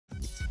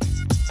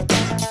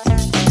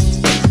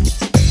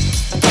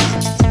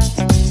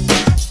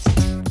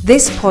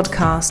This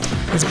podcast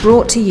is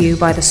brought to you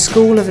by the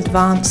School of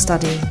Advanced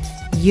Study,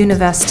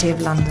 University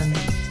of London.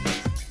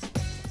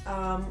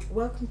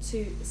 Welcome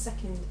to the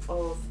second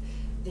of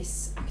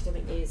this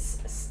academic year's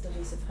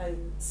Studies of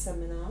Home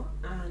seminar,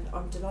 and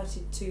I'm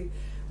delighted to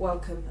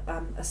welcome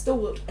a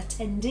stalwart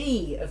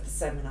attendee of the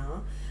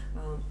seminar,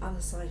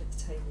 other side of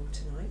the table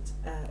tonight,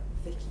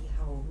 Vicky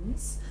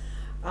Holmes,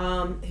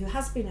 who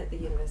has been at the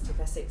University of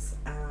Essex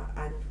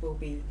and will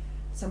be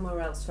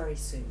somewhere else very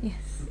soon.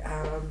 Yes.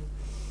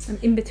 I'm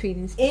in between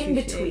institutions. In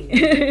between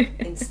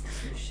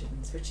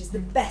institutions, which is the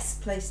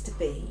best place to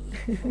be,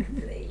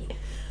 probably.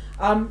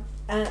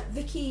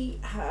 Vicky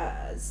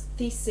has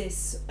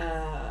thesis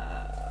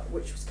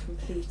which was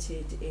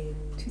completed in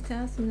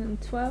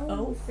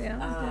 2012.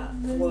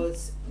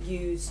 Was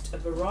used a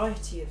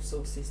variety of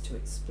sources to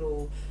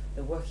explore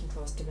the working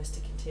class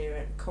domestic interior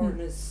and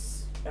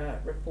coroner's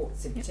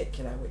reports in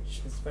particular, which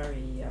was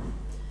very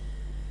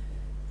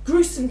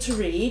gruesome to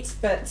read,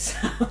 but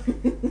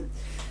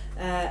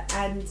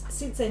and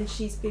since then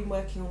she's been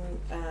working on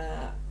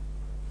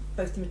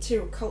both the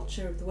material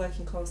culture of the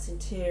working class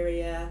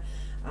interior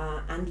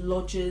and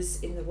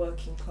lodgers in the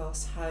working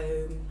class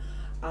home,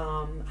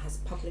 has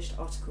published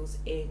articles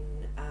in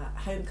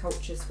Home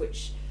Cultures,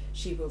 which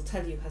she will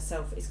tell you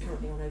herself is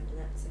currently on open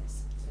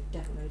access, so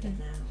download it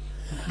now.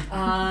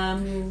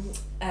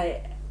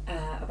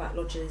 About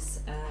lodgers,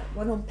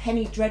 one on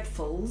penny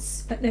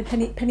dreadfuls. Penny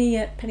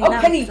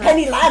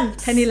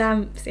lamps. Penny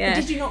lamps. Yeah.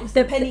 Did you not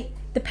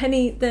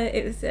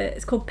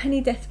it's called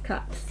penny death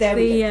claps.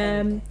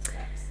 The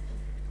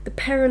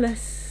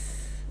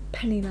perilous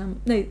penny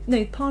lamp.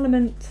 No,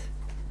 Parliament.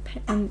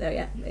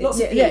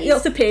 Lots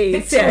of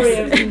P's.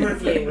 Victoria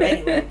Review,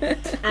 anyway.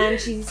 And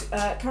she's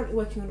currently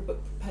working on a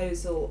book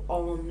proposal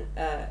on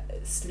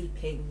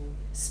sleeping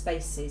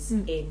spaces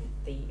in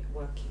the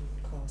working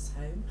class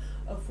home,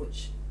 of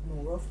which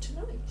more of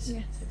tonight.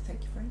 Yes. So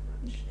thank you very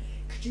much.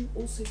 Could you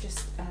also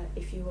just,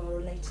 if you are a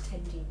late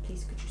attendee,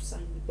 please could you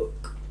sign the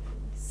book,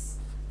 please?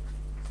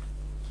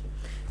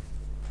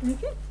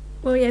 Okay.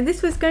 Well, yeah,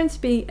 this was going to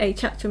be a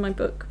chapter in my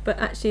book, but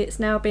actually it's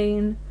now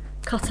been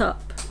cut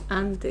up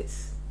and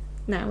it's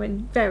now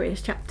in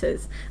various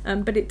chapters.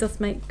 But it does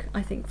make,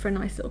 I think, for a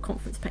nice little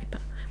conference paper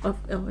or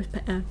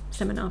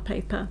seminar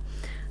paper.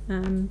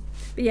 But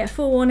yeah,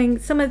 forewarning,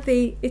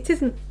 it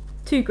isn't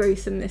too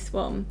gruesome, this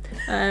one.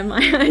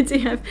 I do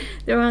have,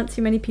 there aren't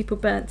too many people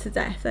burnt to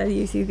death. They're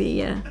usually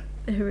the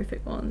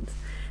horrific ones.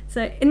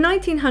 So in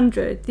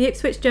 1900, the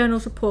Ipswich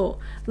Journal's report,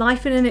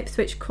 Life in an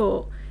Ipswich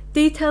Court,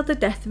 detailed the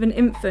death of an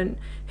infant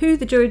who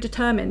the jury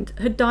determined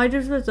had died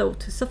as a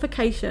result of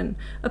suffocation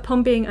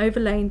upon being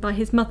overlain by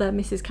his mother,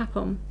 Mrs.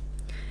 Capon.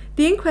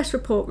 The inquest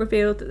report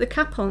revealed that the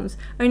Capons,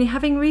 only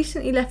having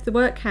recently left the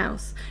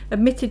workhouse,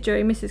 admitted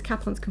during Mrs.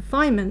 Capon's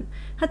confinement,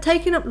 had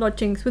taken up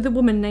lodgings with a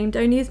woman named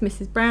only as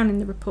Mrs. Brown in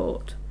the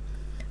report.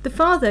 The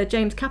father,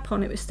 James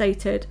Capon, it was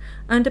stated,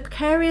 earned a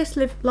precarious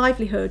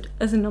livelihood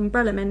as an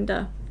umbrella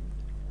mender.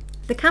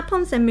 The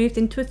Capons then moved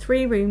into a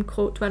 3-room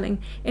court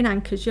dwelling in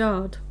Anchor's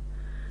Yard.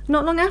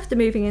 Not long after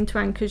moving into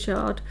Anchor's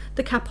Yard,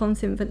 the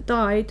Capons' infant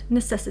died,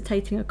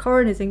 necessitating a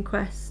coroner's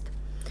inquest.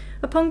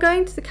 Upon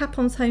going to the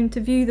Capons' home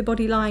to view the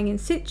body lying in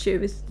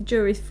situ, as the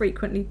juries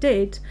frequently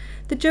did,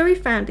 the jury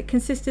found it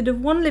consisted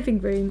of 1 living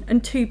room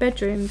and 2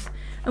 bedrooms,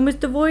 and was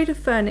devoid of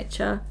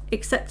furniture,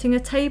 excepting a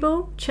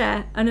table,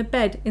 chair and a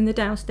bed in the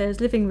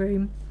downstairs living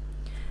room.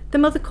 The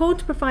mother, called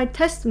to provide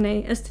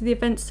testimony as to the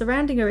events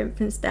surrounding her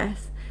infant's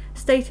death,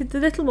 stated the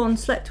little one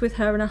slept with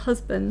her and her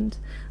husband,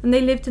 and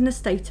they lived in a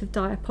state of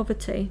dire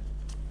poverty.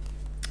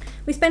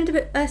 We spend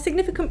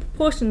significant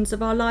proportions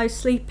of our lives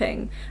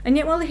sleeping, and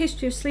yet while the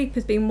history of sleep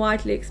has been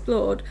widely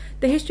explored,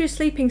 the history of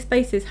sleeping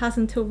spaces has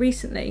until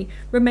recently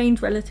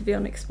remained relatively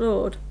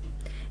unexplored.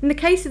 In the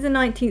case of the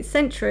 19th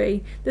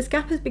century, this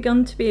gap has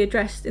begun to be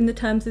addressed in the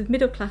terms of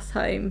middle-class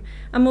home,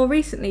 and more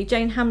recently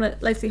Jane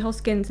Hamlet, Leslie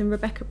Hoskins and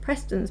Rebecca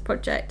Preston's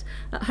project,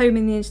 At Home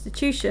in the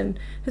Institution,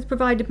 has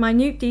provided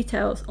minute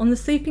details on the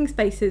sleeping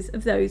spaces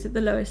of those of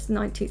the lowest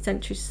 19th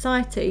century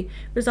society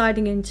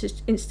residing in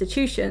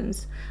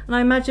institutions. And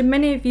I imagine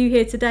many of you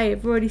here today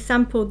have already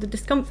sampled the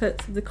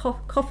discomforts of the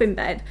coffin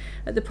bed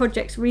at the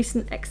project's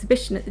recent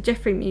exhibition at the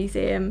Jeffrey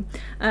Museum.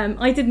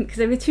 I didn't, because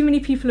there were too many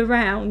people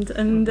around,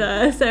 and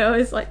so I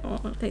was like,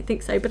 oh, I don't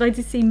think so, but I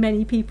did see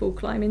many people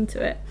climb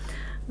into it.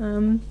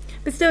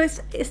 But still,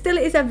 it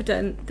is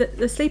evident that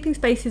the sleeping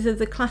spaces of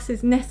the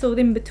classes nestled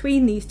in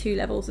between these 2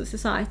 levels of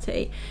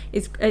society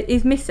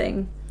is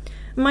missing.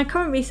 My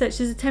current research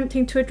is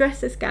attempting to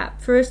address this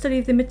gap through a study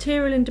of the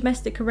material and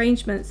domestic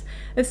arrangements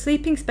of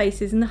sleeping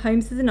spaces in the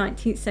homes of the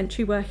 19th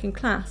century working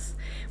class,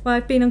 where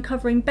I've been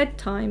uncovering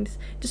bedtimes,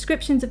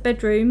 descriptions of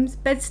bedrooms,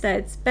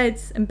 bedsteads,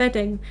 beds and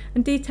bedding,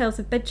 and details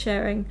of bed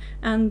sharing,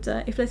 and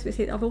if Leslie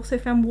sees, I've also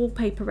found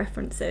wallpaper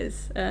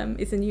references,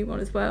 is a new one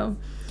as well.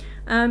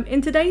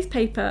 In today's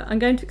paper, I'm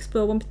going to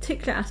explore one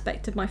particular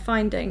aspect of my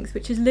findings,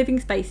 which is living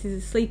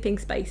spaces as sleeping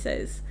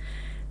spaces.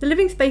 The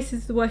living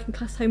spaces of the working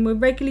class home were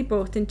regularly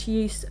brought into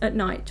use at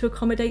night to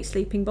accommodate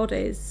sleeping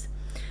bodies.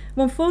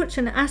 One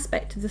fortunate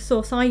aspect of the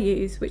source I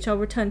use, which I'll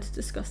return to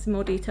discuss in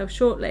more detail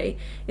shortly,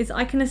 is that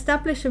I can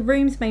establish a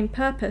room's main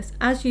purpose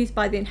as used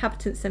by the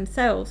inhabitants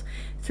themselves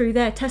through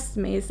their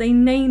testimony, as they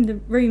name the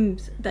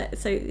rooms,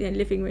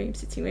 living room,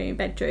 sitting room,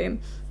 bedroom,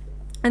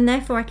 and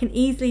therefore I can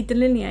easily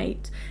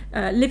delineate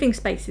living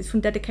spaces from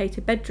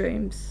dedicated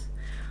bedrooms.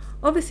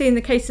 Obviously, in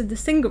the case of the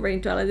single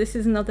room dweller, this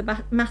is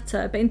another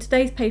matter, but in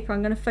today's paper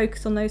I'm going to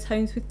focus on those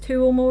homes with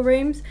 2 or more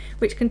rooms,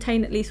 which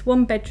contain at least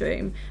 1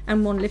 bedroom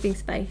and 1 living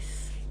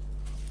space.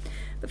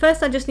 But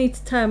first I just need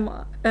to term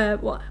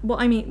First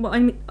I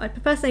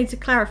need to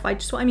clarify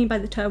just what I mean by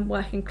the term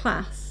working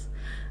class.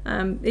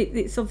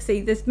 It's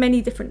obviously, there's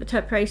many different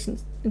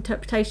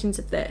interpretations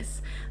of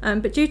this,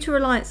 but due to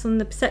reliance on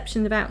the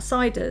perception of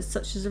outsiders,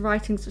 such as the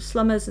writings of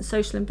slummers and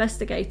social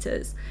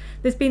investigators,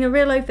 there's been a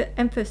real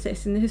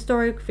overemphasis in the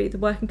historiography of the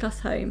working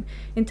class home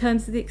in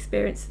terms of the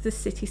experience of the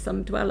city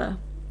slum dweller.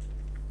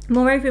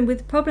 Moreover,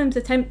 with problems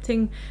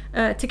attempting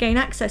to gain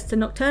access to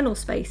nocturnal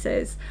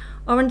spaces,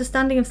 our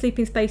understanding of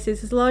sleeping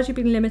spaces has largely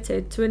been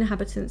limited to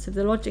inhabitants of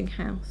the lodging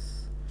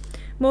house.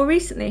 More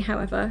recently,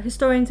 however,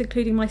 historians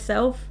including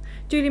myself,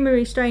 Julie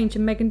Marie Strange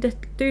and Megan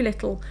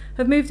Doolittle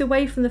have moved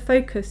away from the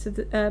focus of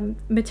the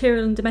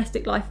material and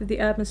domestic life of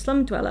the urban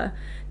slum dweller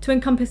to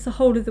encompass the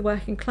whole of the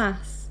working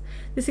class.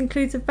 This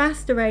includes a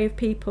vast array of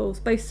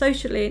peoples, both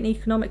socially and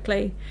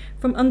economically,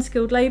 from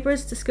unskilled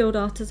labourers to skilled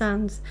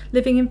artisans,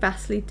 living in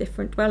vastly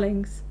different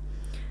dwellings.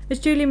 As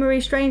Julie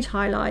Marie Strange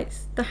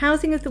highlights, the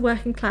housing of the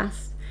working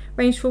class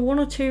ranged from 1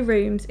 or 2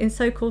 rooms in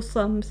so-called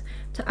slums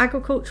to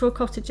agricultural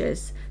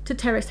cottages to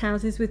terraced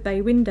houses with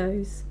bay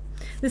windows.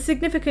 The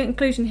significant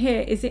inclusion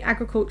here is the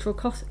agricultural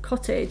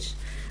cottage,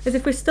 as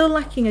if we're still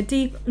lacking a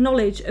deep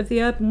knowledge of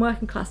the urban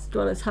working class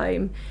dweller's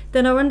home,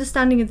 then our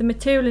understanding of the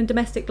material and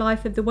domestic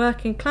life of the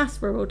working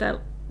class rural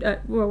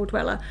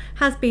dweller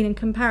has been, in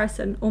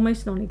comparison,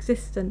 almost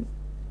non-existent.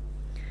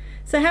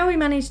 So how are we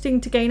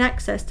managing to gain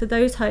access to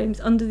those homes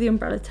under the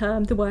umbrella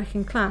term the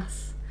working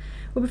class?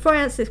 Well, before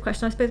I answer this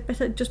question, I suppose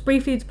better just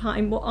briefly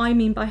define what I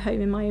mean by home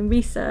in my own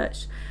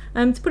research.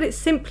 To put it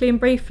simply and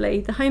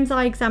briefly, the homes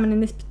I examine in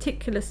this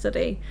particular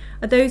study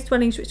are those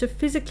dwellings which are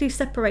physically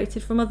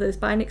separated from others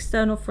by an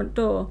external front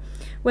door,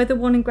 whether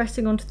one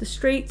ingressing onto the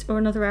street or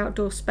another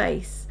outdoor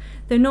space,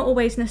 though not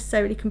always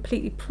necessarily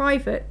completely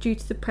private due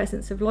to the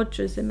presence of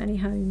lodgers in many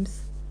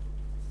homes.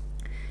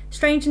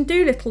 Strange and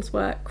Doolittle's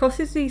work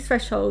crosses these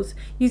thresholds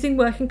using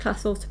working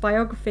class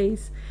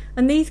autobiographies,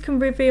 and these can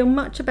reveal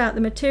much about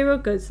the material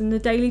goods and the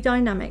daily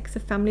dynamics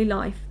of family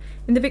life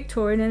in the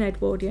Victorian and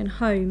Edwardian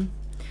home.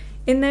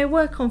 In their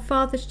work on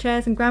fathers'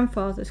 chairs and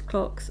grandfathers'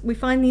 clocks, we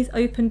find these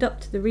opened up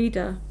to the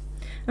reader.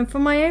 And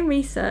from my own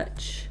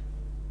research,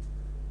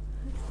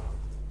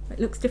 it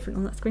looks different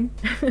on that screen.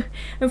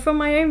 And from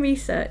my own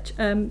research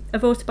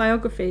of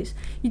autobiographies,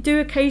 you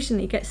do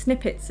occasionally get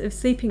snippets of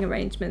sleeping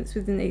arrangements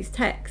within these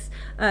texts.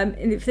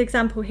 For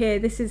example here,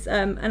 this is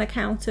an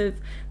account of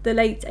the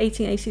late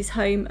 1880s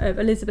home of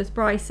Elizabeth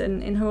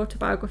Bryson in her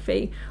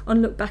autobiography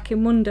on Look Back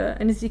in Wonder,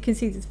 and as you can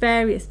see there's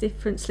various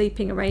different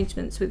sleeping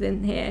arrangements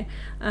within here,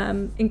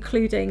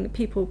 including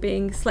people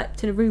being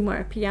slept in a room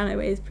where a piano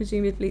is,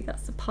 presumably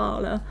that's the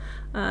parlour,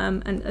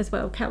 and as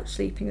well couch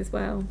sleeping as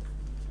well.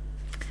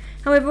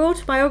 However,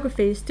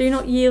 autobiographies do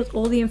not yield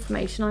all the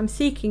information I'm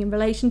seeking in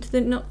relation to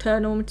the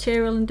nocturnal,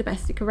 material and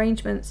domestic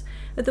arrangements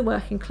of the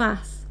working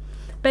class.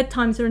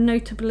 Bedtimes are a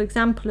notable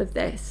example of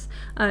this.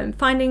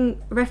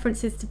 Finding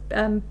references to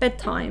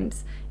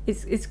bedtimes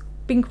is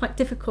been quite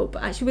difficult,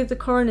 but actually with the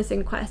coroner's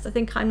inquest I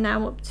think I'm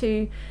now up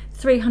to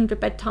 300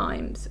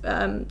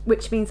 bedtimes,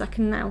 which means I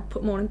can now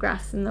put morning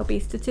grass and they'll be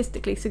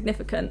statistically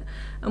significant.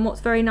 And what's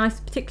very nice,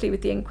 particularly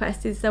with the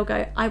inquest, is they'll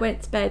go, I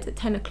went to bed at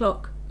 10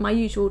 o'clock my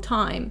usual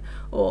time,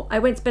 or I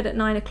went to bed at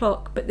 9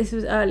 o'clock but this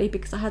was early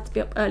because I had to be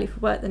up early for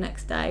work the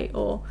next day,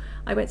 or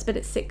I went to bed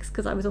at 6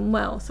 because I was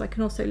unwell. So I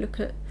can also look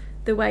at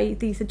the way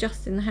these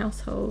adjust in the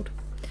household.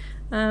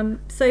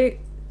 So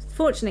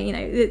fortunately, you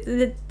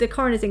know, the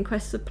coroner's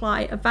inquest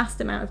supply a vast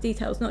amount of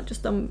details, not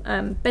just on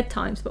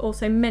bedtimes but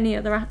also many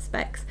other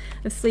aspects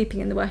of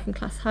sleeping in the working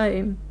class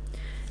home.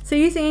 So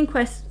using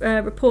inquest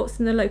reports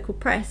in the local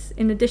press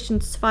in addition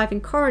to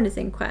surviving coroner's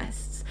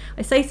inquests,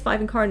 I say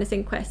surviving coroner's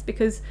inquest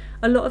because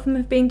a lot of them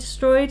have been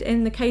destroyed.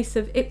 In the case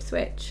of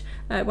Ipswich,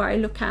 where I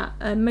look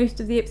at, most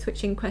of the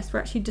Ipswich inquests were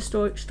actually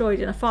destroyed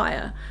in a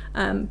fire,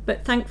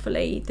 but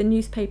thankfully the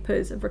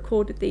newspapers have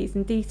recorded these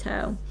in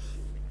detail.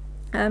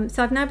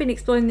 So I've now been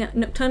exploring the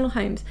nocturnal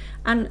homes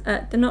and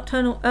the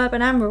nocturnal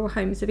urban and rural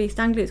homes of East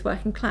Anglia's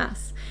working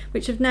class,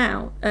 which have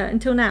now,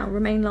 until now,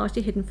 remained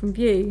largely hidden from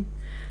view.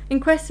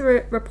 Inquest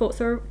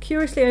reports are a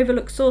curiously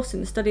overlooked source in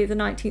the study of the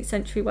 19th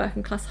century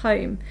working class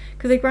home,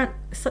 because they grant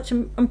such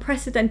an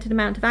unprecedented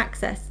amount of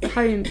access to the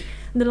homes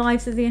and the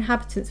lives of the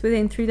inhabitants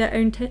within through their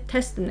own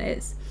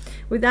testimonies,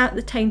 without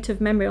the taint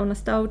of memory or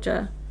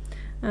nostalgia.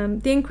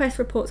 The inquest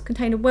reports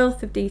contain a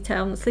wealth of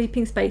detail on the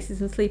sleeping spaces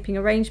and sleeping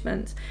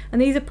arrangements,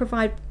 and these are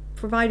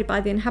provided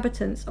by the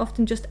inhabitants,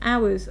 often just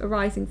hours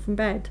arising from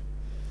bed.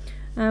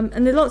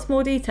 And there's lots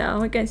more detail. I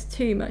won't go into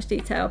too much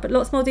detail, but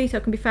lots more detail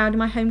can be found in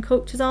my Home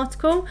Cultures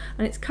article,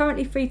 and it's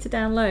currently free to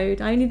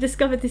download. I only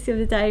discovered this the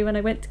other day when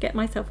I went to get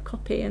myself a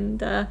copy,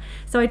 and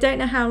so I don't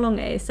know how long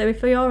it is. So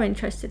if you are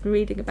interested in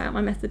reading about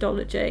my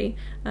methodology,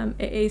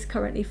 it is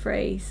currently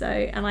free. So,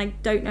 and I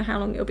don't know how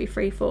long it'll be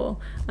free for,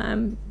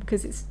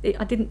 because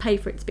I didn't pay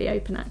for it to be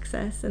open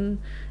access, and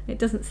it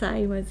doesn't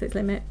say where's its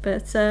limit.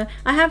 But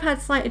I have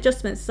had slight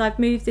adjustments as I've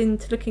moved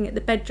into looking at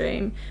the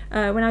bedroom.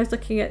 When I was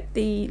looking at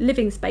the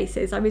living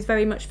spaces, I was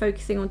very much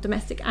focusing on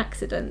domestic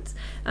accidents,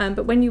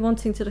 but when you're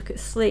wanting to look at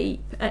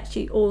sleep,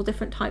 actually all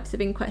different types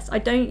of inquests. I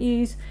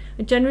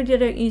generally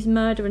don't use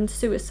murder and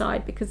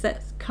suicide because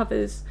that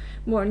covers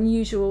more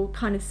unusual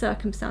kind of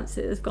circumstances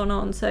that have gone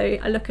on. So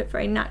I look at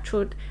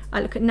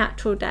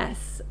natural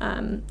deaths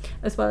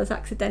as well as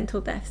accidental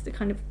deaths to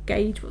kind of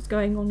gauge what's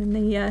going on in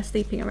the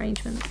sleeping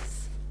arrangements.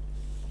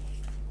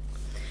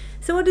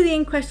 So what do the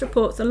inquest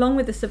reports, along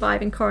with the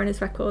surviving coroner's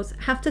records,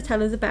 have to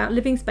tell us about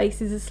living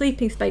spaces and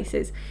sleeping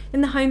spaces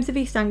in the homes of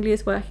East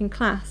Anglia's working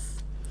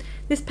class?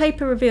 This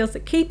paper reveals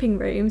that keeping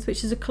rooms,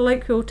 which is a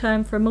colloquial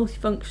term for a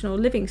multifunctional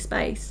living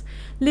space,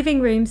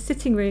 living rooms,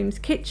 sitting rooms,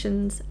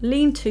 kitchens,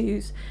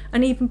 lean-tos,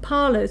 and even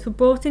parlours were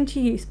brought into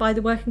use by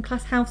the working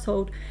class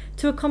household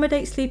to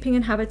accommodate sleeping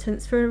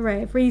inhabitants for an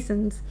array of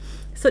reasons,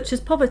 such as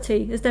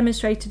poverty, as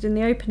demonstrated in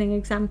the opening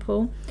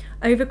example,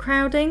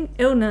 overcrowding,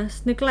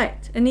 illness,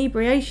 neglect,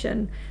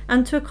 inebriation,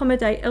 and to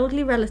accommodate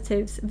elderly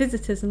relatives,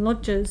 visitors and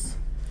lodgers.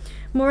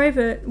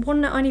 Moreover, one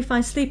not only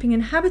finds sleeping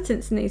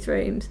inhabitants in these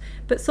rooms,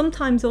 but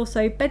sometimes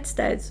also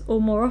bedsteads, or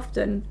more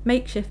often,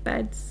 makeshift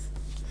beds.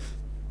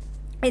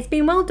 It's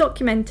been well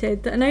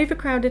documented that an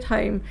overcrowded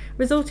home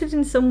resulted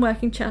in some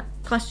working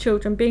class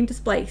children being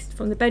displaced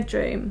from the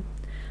bedroom.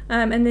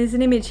 And there's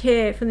an image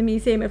here from the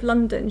Museum of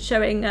London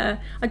showing, I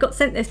got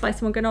sent this by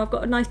someone going, oh, I've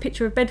got a nice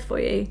picture of bed for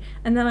you.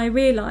 And then I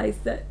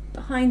realised that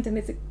behind them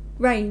is a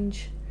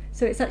range.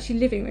 So it's actually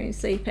living room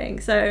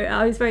sleeping. So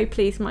I was very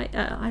pleased. I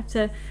have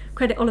to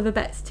credit Oliver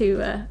Betts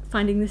to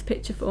finding this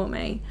picture for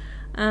me.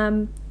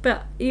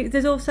 But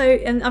there's also,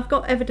 and I've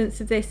got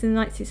evidence of this in the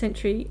 19th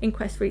century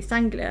inquest for East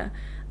Anglia.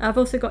 I've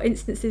also got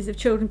instances of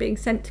children being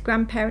sent to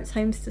grandparents'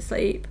 homes to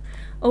sleep,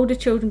 older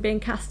children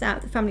being cast out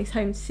of the family's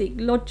home to seek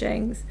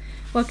lodgings.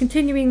 While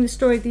continuing the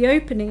story of the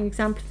opening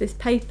example of this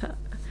paper,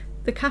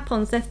 the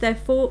Capons left their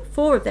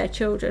four of their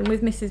children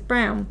with Mrs.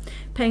 Brown,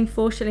 paying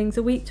 4 shillings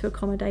a week to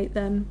accommodate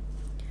them.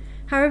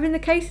 However, in the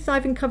cases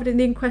I've uncovered in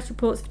the inquest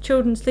reports of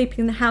children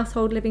sleeping in the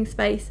household living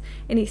space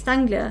in East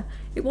Anglia,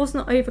 it was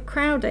not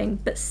overcrowding,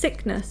 but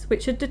sickness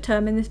which had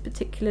determined this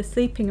particular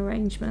sleeping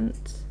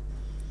arrangement.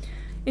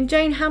 In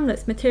Jane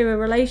Hamlet's Material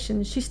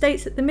Relations, she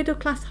states that the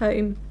middle-class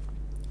home,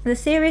 the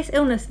serious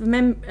illness of a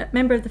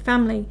member of the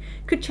family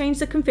could change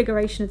the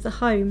configuration of the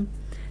home.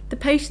 The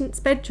patient's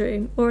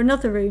bedroom or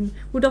another room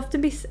would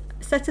often be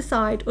set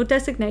aside or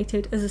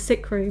designated as a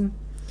sick room.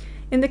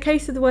 In the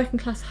case of the working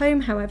class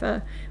home,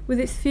 however, with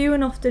its few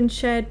and often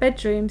shared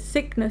bedrooms,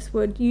 sickness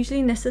would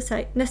usually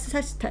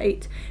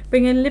necessitate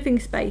bringing a living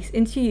space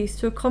into use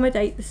to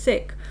accommodate the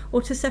sick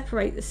or to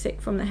separate the sick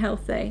from the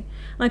healthy.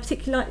 And I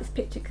particularly like this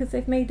picture because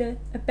they've made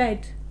a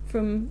bed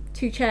from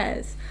 2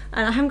 chairs.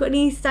 And I haven't got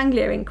any East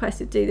Anglia inquests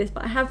that do this,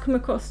 but I have come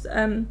across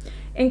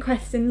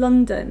inquests in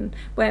London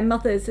where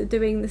mothers are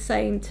doing the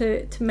same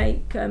to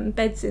make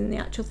beds in the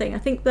actual thing. I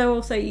think they're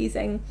also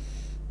using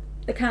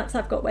accounts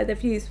I've got where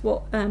they've used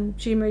what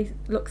Jumery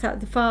looks at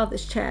the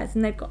father's chairs,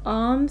 and they've got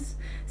arms,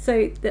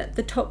 so that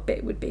the top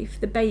bit would be for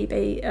the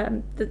baby,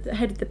 the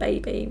head of the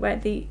baby, where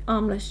the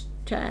armless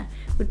chair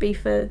would be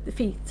for the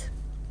feet.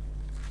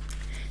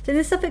 So in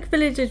the Suffolk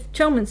village of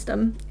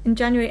Chelmsford in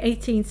January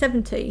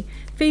 1870,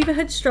 fever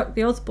had struck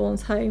the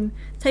Osbornes' home,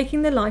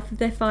 taking the life of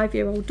their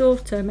 5-year-old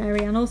daughter,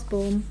 Mary Ann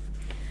Osborne.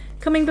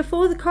 Coming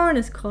before the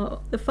coroner's court,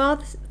 the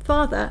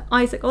father,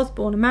 Isaac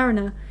Osborne, a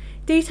mariner,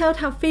 detailed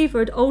how fever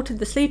had altered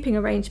the sleeping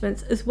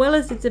arrangements as well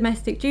as the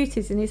domestic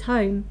duties in his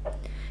home.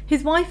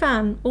 His wife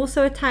Anne,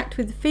 also attacked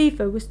with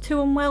fever, was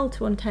too unwell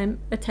to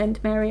attend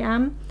Mary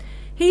Ann.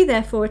 He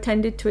therefore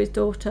attended to his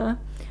daughter,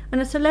 and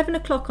at 11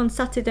 o'clock on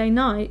Saturday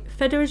night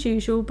fed her as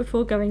usual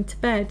before going to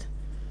bed.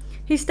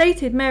 He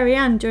stated Mary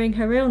Ann, during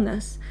her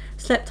illness,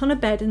 slept on a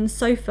bed and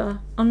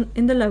sofa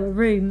in the lower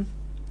room.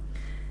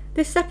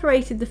 This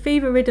separated the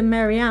fever-ridden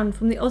Mary Ann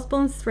from the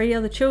Osbornes' 3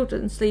 other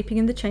children sleeping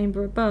in the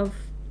chamber above.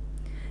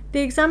 The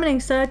examining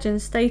surgeon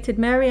stated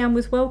Mary Ann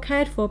was well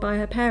cared for by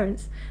her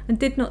parents and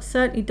did not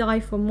certainly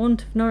die from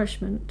want of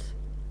nourishment.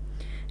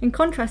 In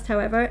contrast,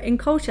 however, in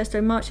Colchester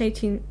in March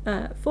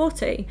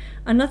 1840,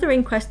 another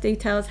inquest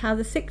details how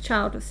the sick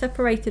child was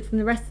separated from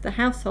the rest of the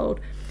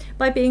household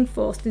by being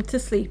forced into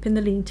sleep in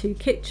the lean-to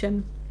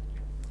kitchen.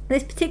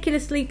 This particular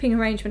sleeping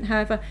arrangement,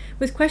 however,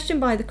 was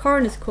questioned by the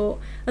coroner's court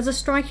as a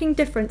striking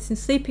difference in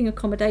sleeping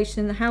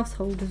accommodation in the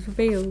household was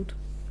revealed.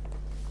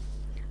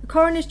 The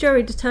coroner's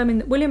jury determined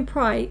that William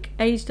Pryke,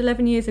 aged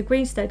 11 years, of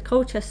Greenstead,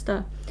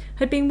 Colchester,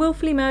 had been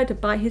wilfully murdered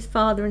by his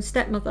father and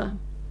stepmother.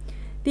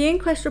 The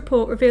inquest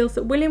report reveals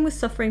that William was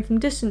suffering from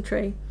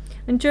dysentery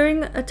and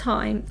during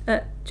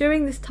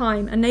this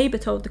time, a neighbour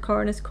told the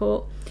coroner's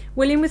court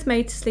William was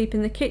made to sleep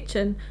in the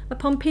kitchen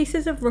upon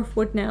pieces of rough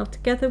wood nailed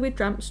together with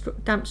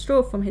damp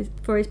straw for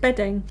his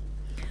bedding.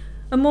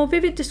 A more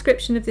vivid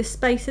description of this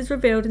space is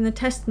revealed in the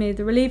testimony of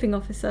the relieving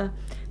officer,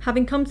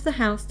 having come to the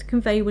house to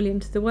convey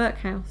William to the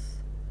workhouse.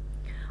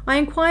 I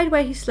inquired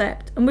where he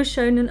slept and was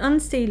shown an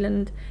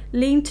unceilinged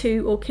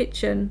lean-to or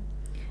kitchen,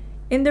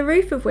 in the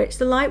roof of which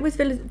the light was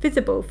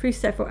visible through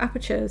several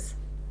apertures.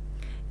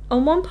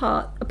 On one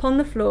part, upon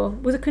the floor,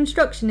 was a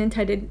construction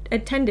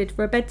intended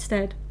for a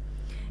bedstead.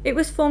 It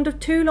was formed of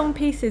 2 long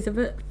pieces of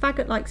a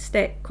faggot-like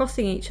stick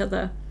crossing each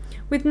other,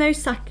 with no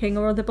sacking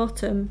or other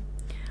bottom.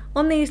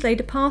 On these laid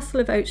a parcel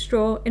of oat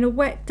straw in a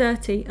wet,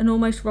 dirty and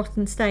almost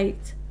rotten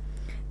state.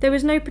 There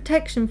was no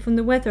protection from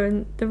the weather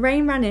and the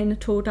rain ran in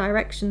at all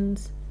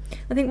directions.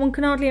 I think one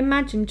can hardly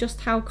imagine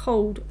just how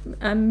cold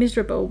and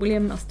miserable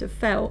William must have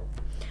felt.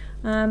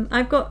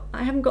 I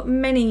haven't got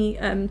many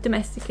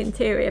domestic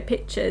interior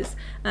pictures,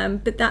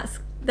 but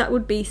that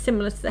would be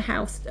similar to the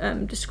house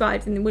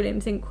described in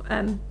William's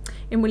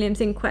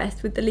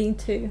inquest, with the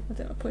lean-to. I don't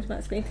know what point about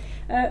the screen.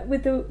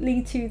 With the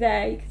lean-to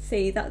there, you can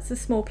see that's a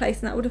small place,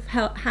 and that would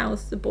have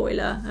housed the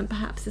boiler and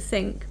perhaps a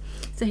sink.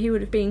 So he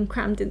would have been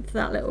crammed into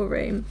that little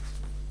room,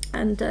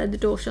 and the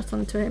door shut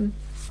onto him.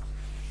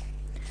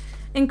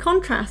 In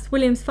contrast,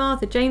 William's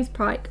father, James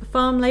Pryke, a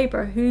farm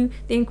labourer who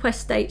the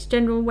inquest states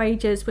general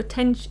wages were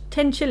 10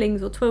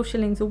 shillings or 12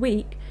 shillings a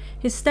week,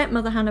 his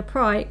stepmother Hannah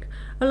Pryke,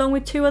 along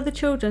with 2 other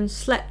children,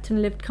 slept and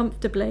lived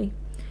comfortably.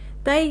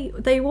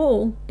 They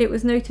all, it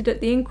was noted at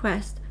the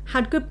inquest,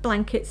 had good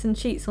blankets and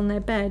sheets on their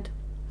bed.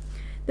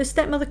 The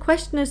stepmother,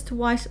 questioned as to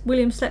why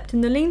William slept in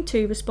the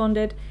lean-to,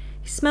 responded,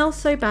 "He smells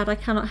so bad I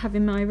cannot have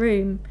in my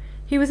room.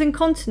 He was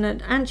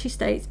incontinent and, she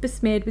states,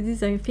 besmeared with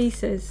his own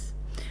faeces."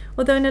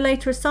 Although in a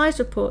later assize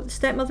report, the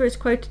stepmother is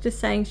quoted as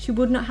saying she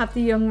would not have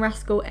the young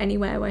rascal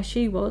anywhere where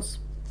she was.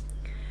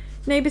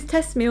 Neighbours'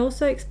 testimony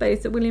also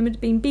exposed that William had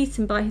been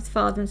beaten by his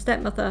father and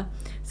stepmother,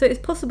 so it is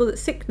possible that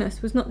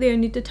sickness was not the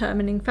only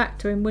determining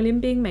factor in William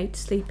being made to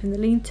sleep in the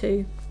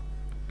lean-to.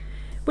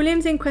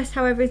 William's inquest,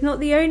 however, is not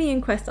the only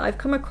inquest that I've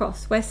come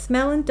across where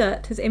smell and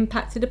dirt has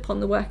impacted upon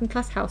the working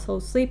class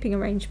household's sleeping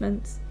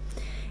arrangements.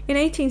 In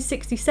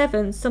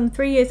 1867, some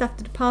 3 years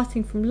after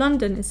departing from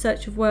London in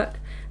search of work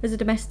as a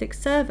domestic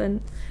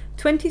servant,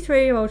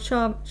 23-year-old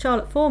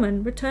Charlotte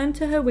Foreman returned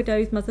to her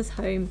widowed mother's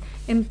home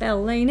in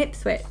Bell Lane,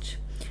 Ipswich,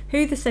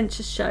 who the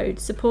census showed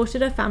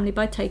supported her family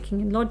by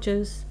taking in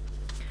lodgers.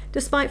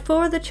 Despite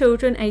 4 other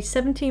children aged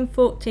 17,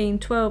 14,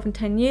 12 and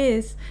 10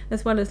 years,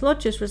 as well as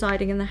lodgers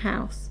residing in the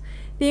house,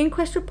 the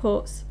inquest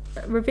reports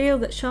reveal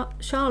that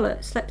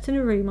Charlotte slept in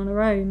a room on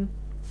her own.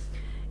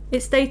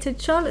 It stated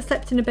Charlotte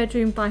slept in a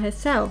bedroom by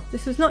herself.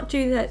 This was not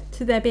due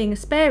to there being a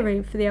spare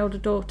room for the elder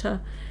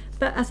daughter,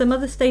 but as her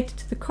mother stated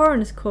to the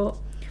coroner's court,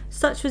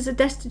 such was the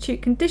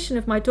destitute condition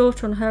of my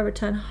daughter on her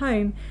return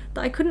home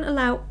that I couldn't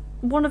allow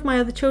one of my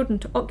other children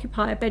to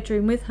occupy a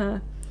bedroom with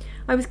her.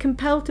 I was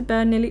compelled to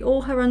burn nearly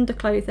all her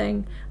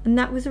underclothing, and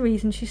that was the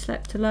reason she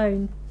slept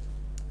alone.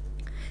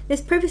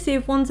 This privacy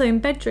of one's own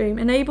bedroom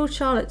enabled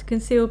Charlotte to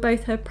conceal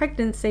both her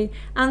pregnancy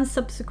and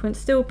subsequent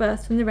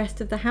stillbirth from the rest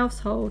of the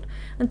household,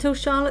 until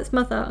Charlotte's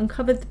mother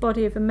uncovered the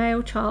body of a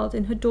male child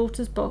in her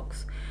daughter's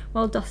box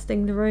while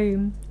dusting the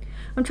room.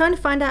 I'm trying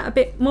to find out a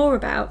bit more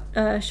about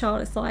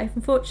Charlotte's life.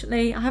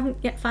 Unfortunately, I haven't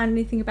yet found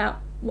anything about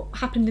what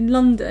happened in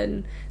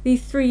London.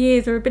 These 3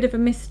 years are a bit of a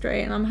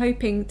mystery, and I'm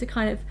hoping to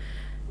kind of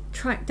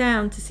track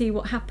down to see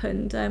what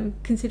happened,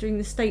 considering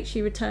the state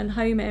she returned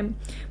home in.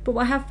 But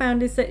what I have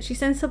found is that she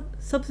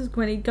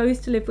subsequently goes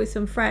to live with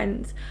some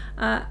friends,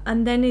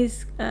 and then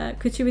is,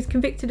 because she was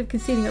convicted of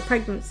concealing a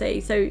pregnancy,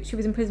 so she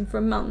was in prison for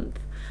a month,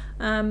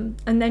 and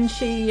then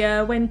she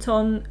went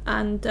on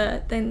and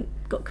then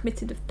got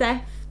committed of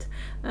theft,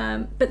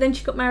 but then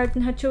she got married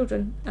and had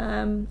children,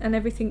 and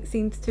everything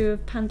seems to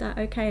have panned out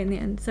okay in the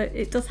end, so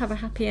it does have a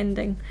happy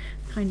ending,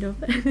 kind of.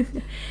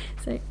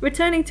 So,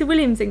 returning to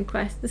William's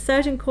inquest, the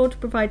surgeon called to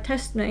provide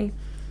testimony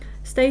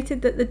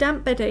stated that the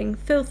damp bedding,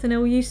 filth and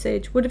ill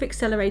usage would have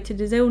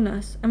accelerated his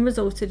illness and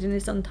resulted in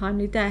his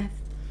untimely death.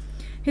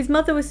 His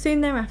mother was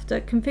soon thereafter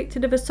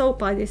convicted of assault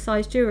by the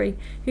assize jury,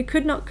 who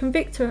could not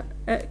convict her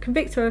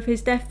of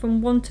his death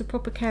from want of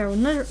proper care or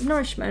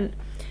nourishment,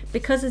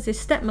 because as his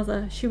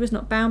stepmother she was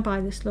not bound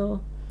by this law.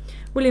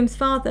 William's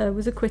father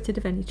was acquitted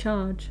of any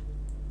charge.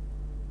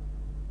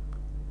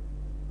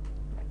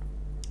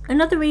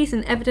 Another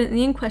reason evident in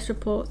the inquest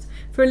reports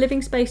for a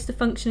living space to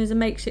function as a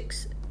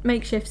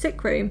makeshift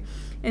sick room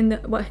in the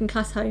working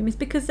class home is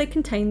because they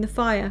contain the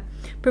fire,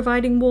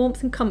 providing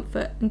warmth and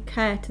comfort and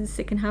care to the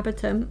sick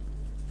inhabitant.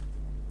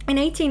 In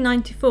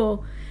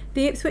 1894,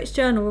 the Ipswich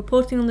Journal,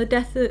 reporting on the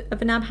death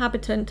of an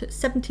inhabitant at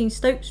 17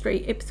 Stoke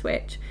Street,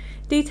 Ipswich,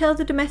 detailed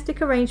the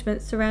domestic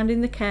arrangements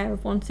surrounding the care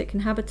of one sick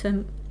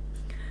inhabitant.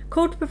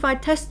 Called to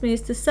provide testimony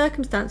as to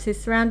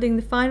circumstances surrounding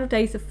the final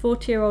days of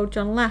 40-year-old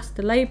John Last,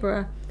 a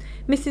labourer,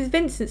 Mrs.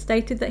 Vincent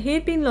stated that he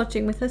had been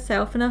lodging with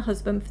herself and her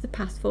husband for the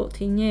past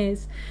 14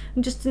 years.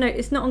 And just to note,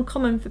 it's not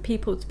uncommon for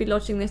people to be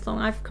lodging this long.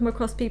 I've come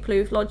across people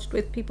who've lodged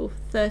with people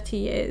for 30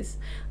 years.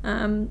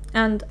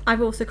 And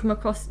I've also come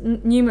across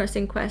numerous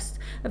inquests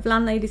of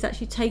landladies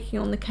actually taking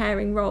on the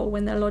caring role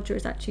when their lodger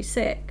is actually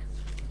sick.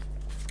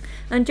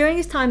 And during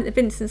his time at the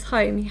Vincent's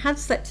home, he had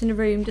slept in a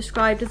room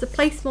described as a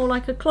place more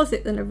like a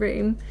closet than a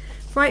room,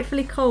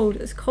 frightfully cold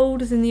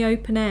as in the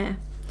open air.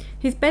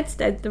 His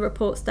bedstead, the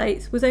report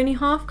states, was only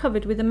half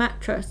covered with a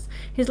mattress.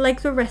 His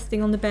legs were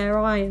resting on the bare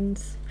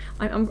irons.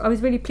 I was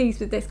really pleased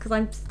with this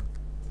because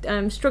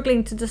I'm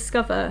struggling to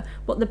discover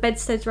what the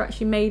bedsteads were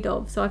actually made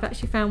of. So I've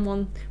actually found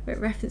one where it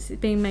references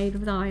being made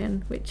with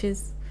iron, which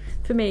is,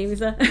 for me,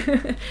 was a,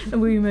 a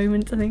woo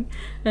moment, I think.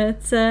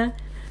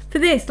 For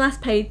this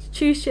last page,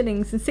 2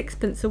 shillings and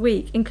 6pence a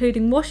week,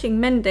 including washing,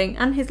 mending,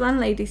 and his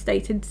landlady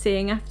stated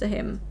seeing after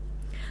him.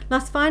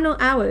 Last final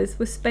hours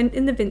were spent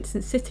in the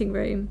Vincent sitting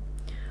room.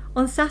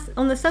 On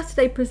the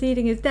Saturday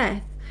preceding his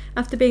death,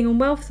 after being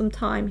unwell for some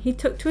time, he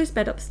took to his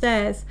bed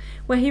upstairs,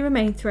 where he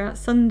remained throughout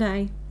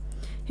Sunday.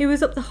 He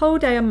was up the whole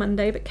day on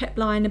Monday, but kept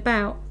lying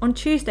about. On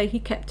Tuesday he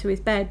kept to his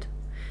bed,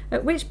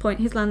 at which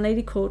point his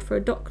landlady called for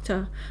a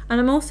doctor,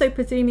 and I'm also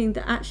presuming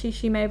that actually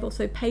she may have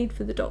also paid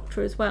for the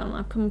doctor as well, and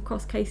I've come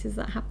across cases of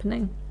that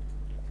happening.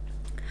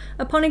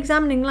 Upon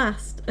examining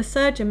last, a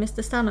surgeon,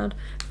 Mr. Stannard,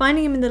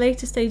 finding him in the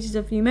later stages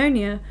of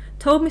pneumonia,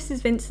 told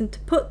Mrs. Vincent to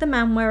put the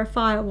man where a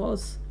fire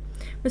was.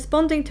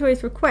 Responding to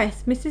his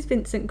request, Mrs.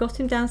 Vincent got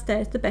him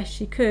downstairs the best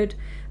she could,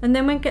 and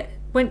then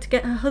went to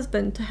get her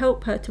husband to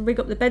help her to rig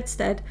up the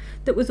bedstead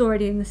that was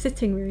already in the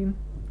sitting room.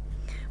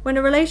 When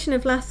a relation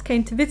of Lass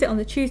came to visit on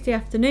the Tuesday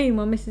afternoon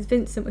while Mrs.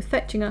 Vincent was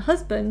fetching her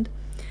husband,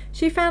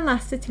 she found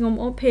Lass sitting on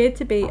what appeared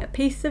to be a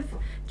piece of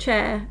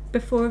chair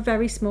before a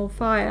very small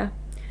fire.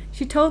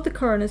 She told the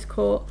coroner's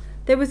court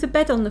there was a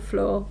bed on the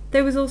floor.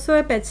 There was also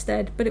a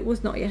bedstead, but it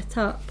was not yet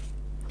up.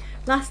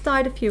 Lass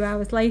died a few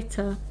hours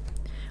later.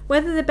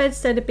 Whether the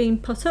bedstead had been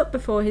put up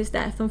before his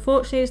death,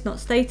 unfortunately, is not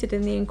stated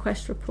in the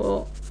inquest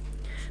report.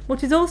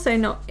 What is also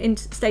not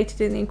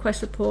stated in the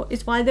inquest report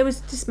is why there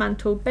was a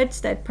dismantled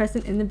bedstead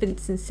present in the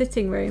Vincent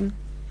sitting room.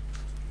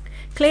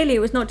 Clearly, it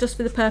was not just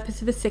for the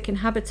purpose of a sick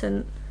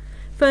inhabitant.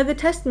 Further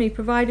testimony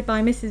provided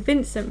by Mrs.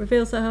 Vincent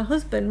reveals that her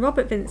husband,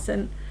 Robert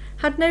Vincent,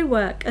 had no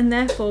work and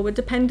therefore were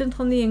dependent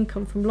on the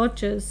income from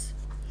lodgers.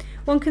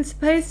 One can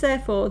suppose,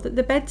 therefore, that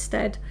the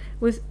bedstead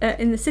was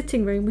in the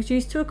sitting room was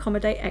used to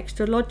accommodate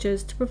extra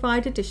lodgers to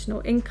provide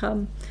additional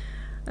income.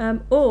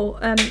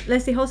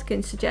 Leslie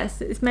Hoskins suggests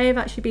that this may have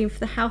actually been for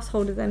the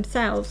householder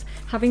themselves,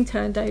 having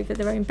turned over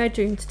their own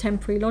bedroom to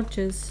temporary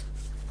lodgers.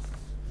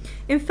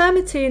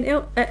 Infirmity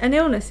and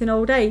illness in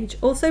old age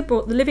also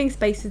brought the living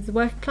spaces of the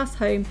working class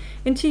home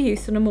into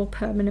use on a more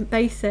permanent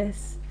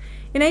basis.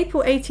 In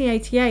April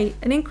 1888,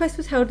 an inquest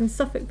was held in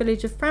Suffolk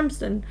village of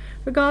Framsden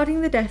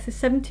regarding the death of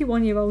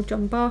 71-year-old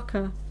John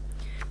Barker.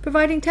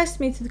 Providing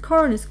testimony to the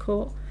coroner's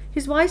court,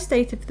 his wife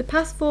stated for the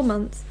past 4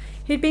 months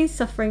he had been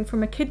suffering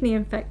from a kidney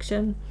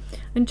infection,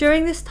 and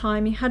during this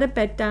time he had a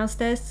bed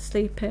downstairs to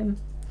sleep in.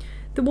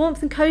 The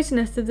warmth and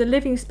cosiness of the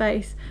living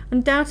space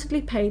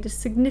undoubtedly played a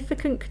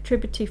significant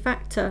contributory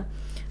factor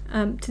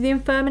to the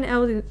infirm and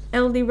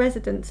elderly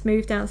residents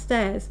moved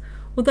downstairs,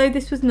 although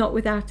this was not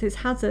without its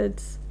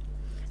hazards.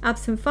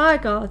 Absent fire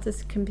guards,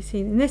 as can be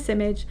seen in this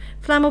image,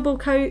 flammable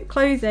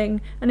clothing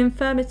and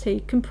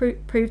infirmity can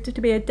prove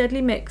to be a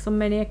deadly mix on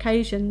many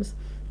occasions.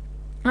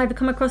 I have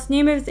come across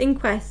numerous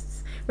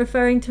inquests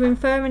referring to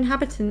infirm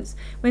inhabitants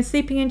when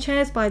sleeping in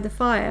chairs by the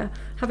fire,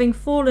 having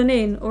fallen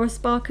in or a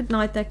spark had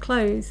ignited their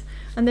clothes,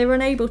 and they were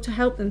unable to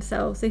help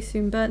themselves, they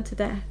soon burnt to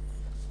death.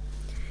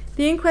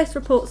 The inquest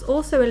reports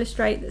also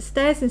illustrate that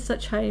stairs in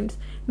such homes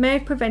may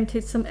have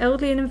prevented some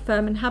elderly and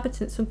infirm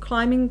inhabitants from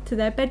climbing to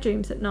their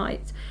bedrooms at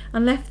night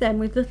and left them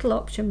with little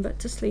option but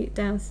to sleep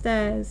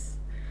downstairs.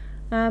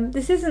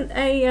 This isn't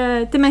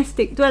a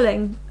domestic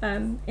dwelling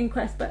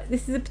inquest, but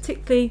this is a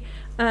particularly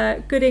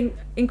good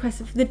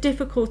inquest of the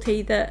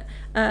difficulty that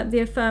the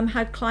infirm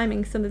had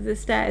climbing some of the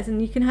stairs.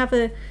 And you can have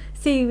a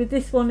see with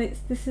this one.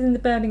 This is in the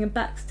Birmingham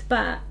backs to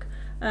back,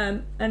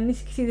 and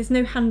as you can see, there's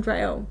no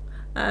handrail.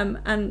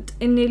 And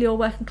in nearly all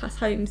working class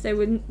homes, there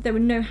were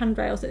no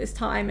handrails at this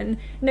time and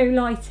no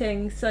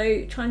lighting.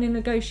 So trying to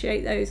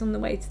negotiate those on the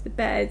way to the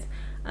bed,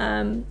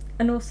 and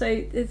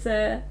also there's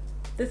a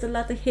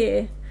ladder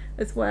here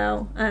as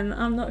well, and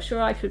I'm not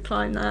sure I could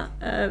climb that.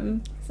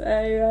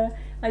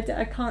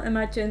 I can't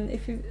imagine,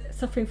 if you're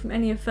suffering from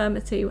any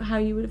infirmity, how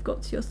you would have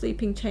got to your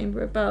sleeping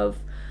chamber above.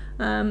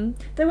 There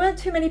weren't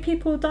too many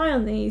people die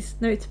on these,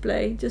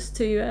 notably, just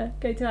to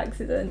go to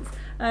accidents.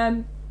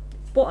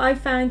 What I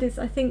found is,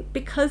 I think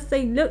because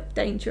they look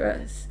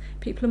dangerous,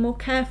 people are more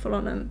careful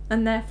on them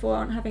and therefore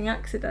aren't having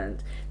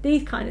accidents.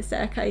 These kind of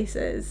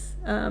staircases,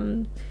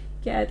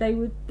 they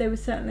would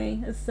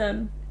certainly, as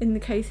in the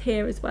case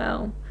here as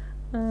well.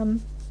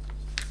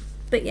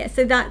 But yeah,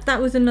 so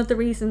that was another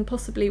reason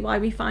possibly why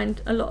we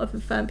find a lot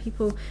of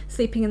people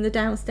sleeping in the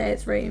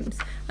downstairs rooms,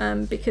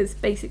 because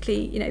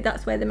basically, you know,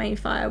 that's where the main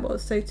fire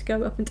was. So to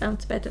go up and down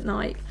to bed at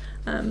night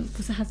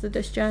was a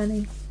hazardous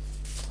journey.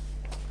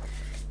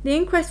 The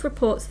inquest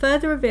reports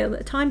further reveal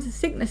that at times of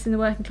sickness in the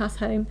working class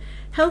home,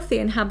 healthy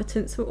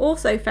inhabitants were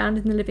also found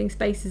in the living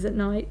spaces at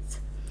night.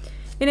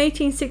 In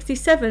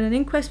 1867, an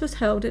inquest was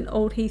held in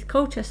Old Heath,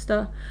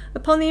 Colchester,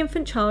 upon the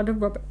infant child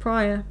of Robert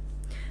Pryor.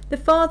 The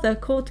father,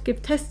 called to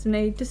give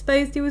testimony,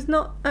 disposed he was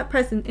not at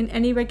present in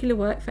any regular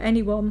work for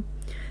anyone.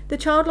 The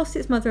child lost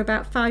its mother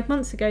about 5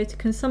 months ago to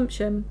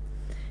consumption.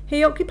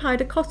 He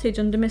occupied a cottage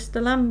under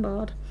Mr.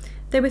 Lambard.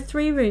 There were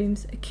 3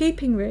 rooms, a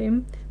keeping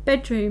room,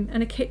 bedroom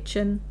and a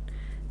kitchen.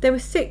 There were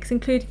 6,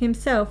 including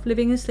himself,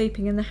 living and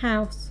sleeping in the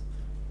house,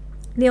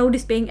 the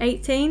oldest being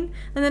 18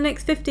 and the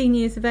next 15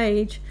 years of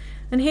age,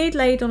 and he had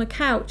laid on a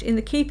couch in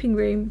the keeping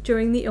room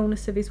during the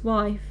illness of his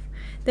wife.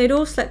 They had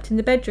all slept in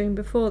the bedroom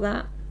before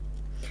that.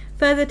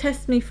 Further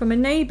testimony from a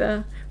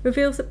neighbour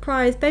reveals that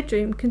Pryor's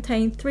bedroom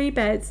contained 3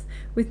 beds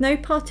with no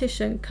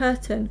partition,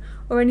 curtain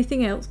or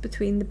anything else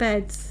between the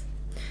beds.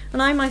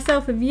 And I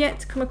myself have yet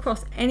to come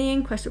across any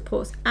inquest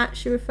reports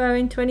actually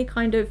referring to any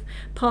kind of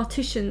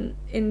partition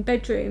in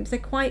bedrooms. They're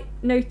quite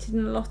noted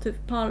in a lot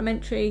of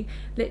parliamentary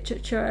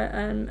literature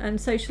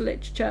and social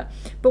literature,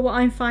 but what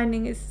I'm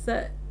finding is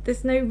that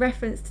there's no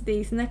reference to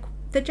these, and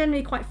they're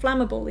generally quite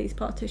flammable, these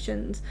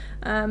partitions.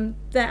 Their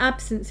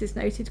absence is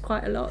noted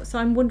quite a lot, so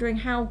I'm wondering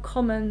how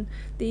common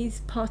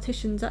these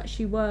partitions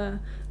actually were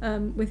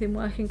within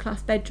working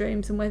class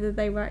bedrooms, and whether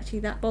they were actually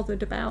that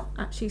bothered about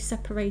actually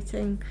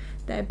separating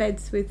their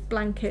beds with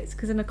blankets,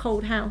 because in a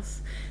cold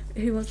house,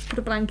 who wants to put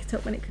a blanket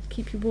up when it could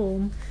keep you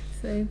warm?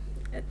 So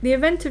the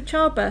event of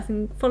childbirth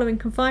and following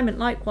confinement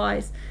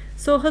likewise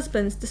saw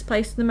husbands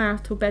displaced from the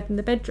marital bed in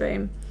the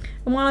bedroom,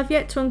 and while I've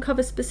yet to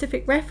uncover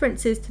specific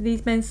references to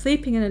these men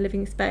sleeping in a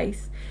living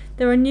space,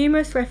 there are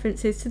numerous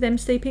references to them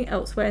sleeping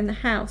elsewhere in the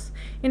house,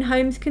 in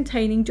homes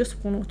containing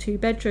just 1 or 2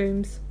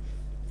 bedrooms.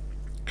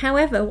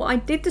 However, what I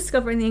did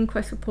discover in the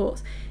inquest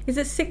reports is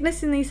that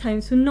sickness in these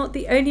homes was not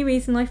the only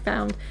reason I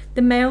found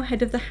the male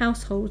head of the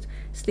household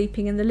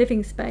sleeping in the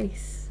living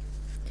space.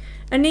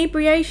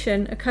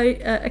 Inebriation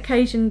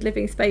occasioned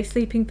living space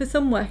sleeping for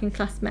some working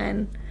class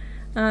men.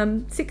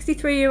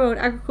 63-year-old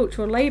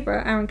agricultural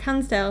labourer Aaron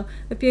Cansdale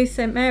of Bew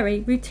St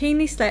Mary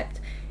routinely slept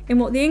in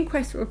what the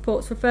inquest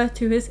reports refer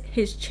to as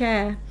his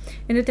chair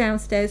in a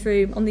downstairs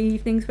room on the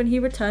evenings when he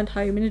returned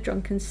home in a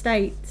drunken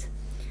state.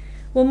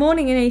 One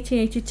morning in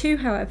 1882,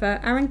 however,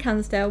 Aaron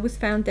Cansdale was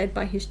found dead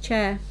by his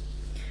chair.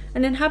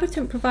 An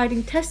inhabitant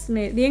providing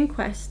testimony at the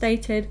inquest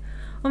stated,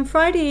 "On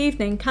Friday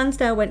evening,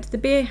 Cansdale went to the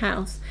beer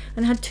house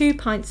and had 2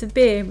 pints of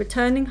beer,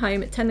 returning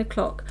home at 10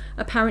 o'clock,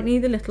 apparently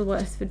the little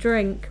worse for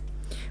drink.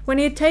 When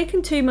he had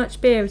taken too much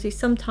beer, as he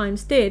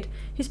sometimes did,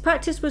 his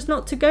practice was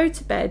not to go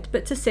to bed,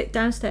 but to sit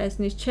downstairs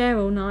in his chair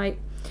all night.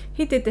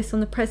 He did this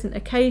on the present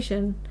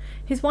occasion.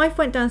 His wife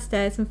went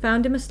downstairs and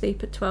found him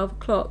asleep at 12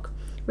 o'clock,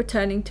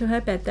 returning to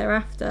her bed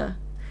thereafter.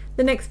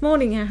 The next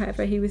morning,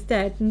 however, he was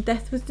dead, and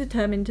death was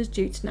determined as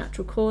due to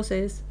natural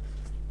causes."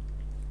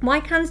 Why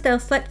Cansdale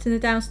slept in the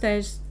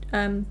downstairs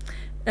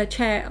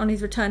chair on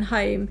his return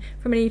home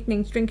from an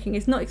evening's drinking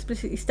is not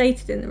explicitly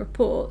stated in the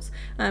reports.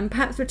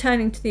 Perhaps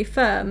returning to the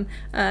firm,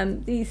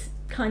 these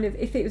kind of,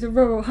 if it was a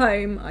rural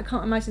home, I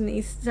can't imagine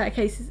these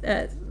staircase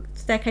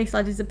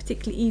ladders are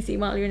particularly easy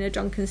while you're in a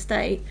drunken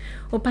state,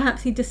 or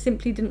perhaps he just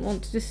simply didn't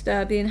want to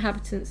disturb the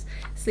inhabitants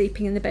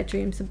sleeping in the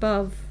bedrooms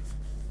above.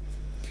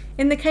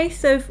 In the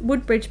case of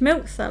Woodbridge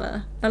milk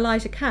seller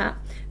Elijah Catt,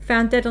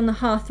 found dead on the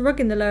hearth rug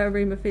in the lower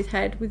room of his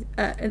home with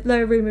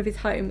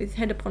his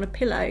head upon a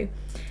pillow,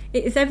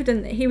 it is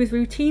evident that he was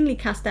routinely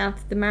cast out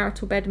of the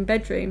marital bed and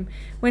bedroom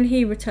when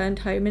he returned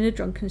home in a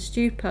drunken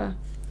stupor.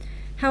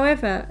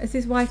 However, as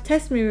his wife's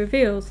testimony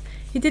reveals,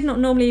 he did not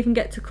normally even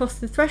get to cross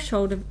the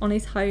threshold on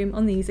his home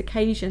on these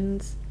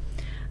occasions.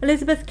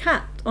 Elizabeth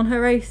Catt, on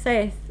her oath,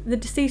 saith, "The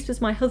deceased was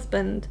my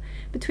husband.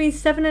 Between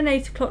 7 and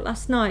 8 o'clock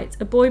last night,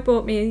 a boy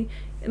brought me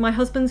my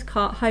husband's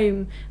cart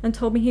home and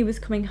told me he was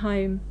coming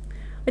home.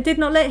 I did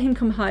not let him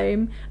come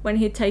home when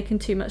he had taken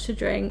too much to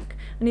drink,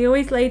 and he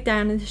always laid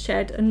down in the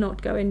shed and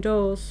not go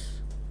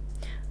indoors."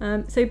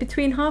 So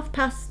between I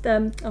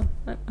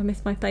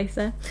missed my place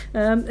there.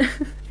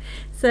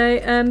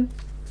 So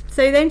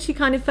then she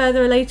kind of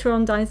further later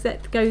on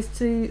goes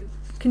to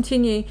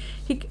continue.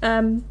 He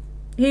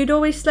had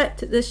always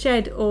slept at the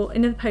shed or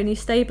in a pony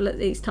stable at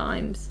these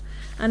times,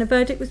 and a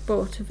verdict was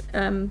brought of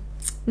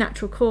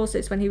natural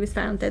causes when he was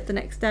found dead the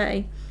next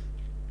day.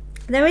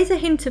 There is a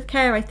hint of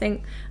care, I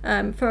think,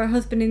 for her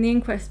husband in the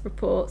inquest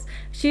reports.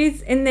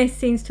 She's in this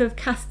seems to have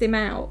cast him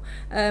out,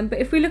 but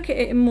if we look at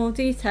it in more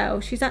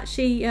detail, she's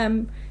actually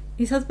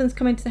his husband's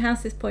come into the house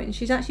at this point, and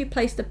she's actually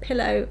placed a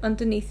pillow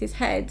underneath his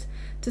head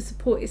to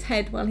support his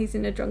head while he's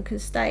in a drunken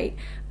state.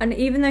 And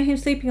even though him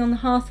sleeping on the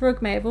hearth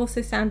rug may have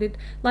also sounded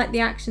like the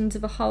actions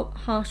of a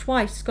harsh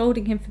wife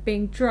scolding him for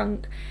being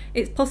drunk,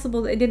 it's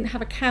possible that they didn't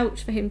have a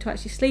couch for him to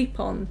actually sleep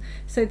on,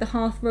 so the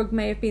hearth rug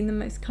may have been the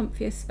most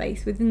comfiest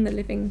space within the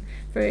living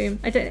room.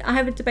 I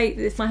have a debate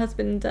with this. My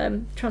husband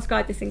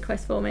transcribed this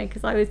inquest for me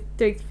because I was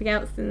doing something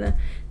else in the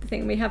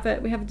thing. We have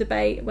a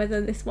debate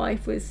whether this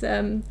wife was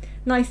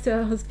nice to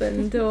her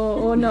husband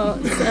or not.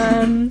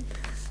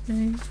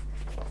 No.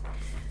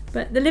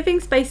 But the living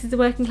spaces of the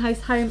working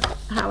class home,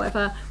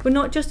 however, were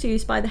not just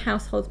used by the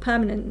household's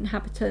permanent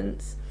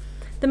inhabitants.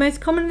 The most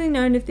commonly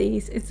known of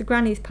these is the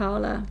granny's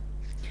parlour.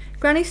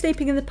 Granny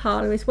sleeping in the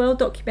parlour is well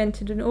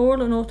documented in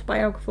oral and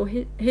autobiographical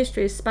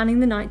histories spanning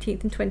the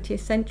 19th and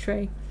 20th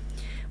century.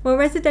 While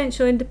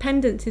residential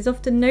independence is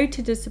often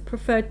noted as the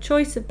preferred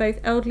choice of both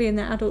elderly and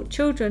their adult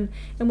children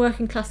in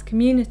working class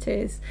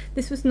communities,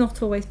 this was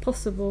not always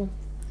possible.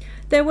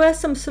 There were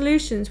some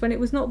solutions when it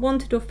was not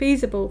wanted or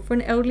feasible for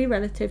an elderly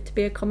relative to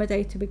be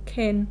accommodated with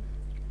kin.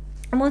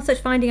 And one such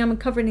finding I'm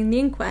uncovering in the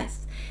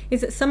inquest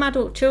is that some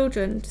adult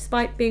children,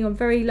 despite being on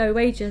very low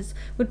wages,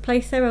 would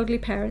place their elderly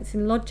parents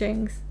in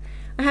lodgings.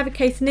 I have a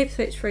case in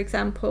Ipswich, for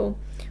example,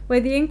 where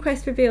the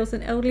inquest reveals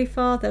an elderly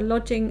father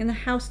lodging in the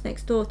house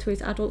next door to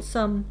his adult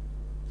son.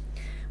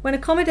 When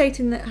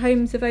accommodating in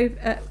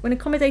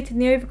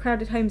the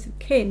overcrowded homes of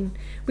kin,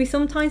 we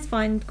sometimes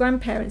find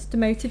grandparents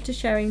demoted to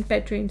sharing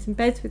bedrooms and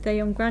beds with their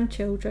young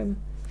grandchildren.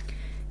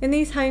 In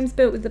these homes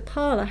built with the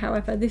parlour,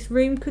 however, this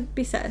room could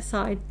be set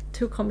aside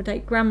to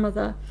accommodate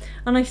grandmother,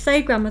 and I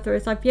say grandmother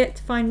as I've yet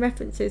to find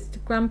references to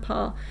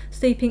grandpa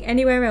sleeping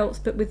anywhere else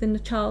but within the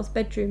child's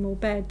bedroom or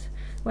bed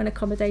when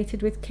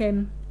accommodated with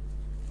kin.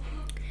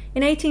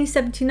 In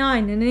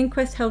 1879, an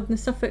inquest held in the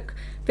Suffolk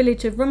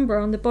village of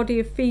Rumborough on the body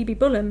of Phoebe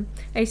Bullen,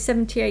 aged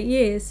 78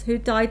 years, who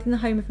died in the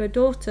home of her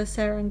daughter,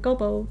 Sarah Ann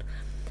Gobbold,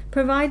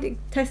 provided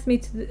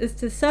testimony as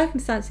to the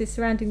circumstances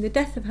surrounding the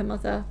death of her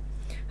mother.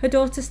 Her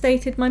daughter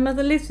stated, "My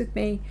mother lives with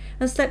me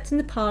and slept in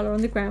the parlour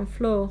on the ground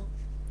floor."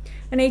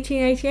 An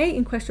 1888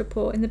 inquest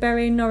report in the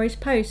Bury and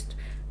Norwich Post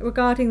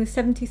regarding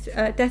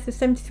the death of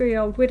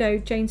 73-year-old widow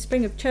Jane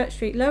Spring of Church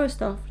Street,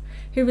 Lowestoft,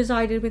 who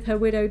resided with her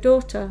widowed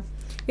daughter.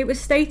 It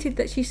was stated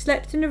that she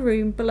slept in a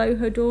room below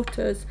her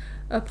daughter's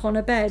upon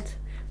a bed.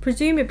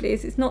 Presumably,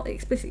 as it's not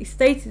explicitly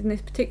stated in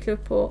this particular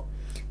report,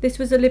 this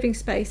was a living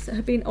space that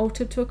had been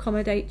altered to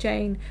accommodate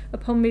Jane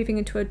upon moving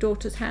into her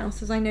daughter's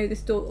house. As I know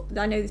this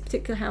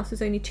particular house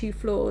was only 2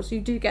 floors.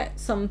 You do get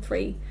some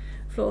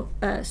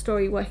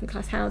 3-story working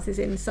class houses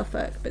in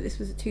Suffolk, but this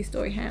was a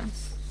 2-story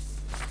house.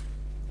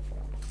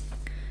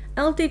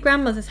 Elderly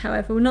grandmothers,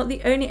 however, were not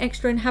the only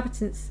extra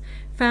inhabitants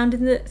found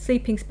in the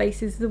sleeping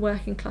spaces of the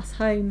working class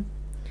home.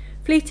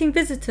 Fleeting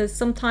visitors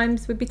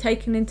sometimes would be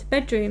taken into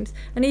bedrooms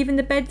and even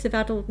the beds of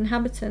adult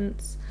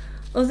inhabitants.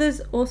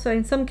 Others also,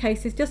 in some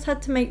cases, just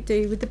had to make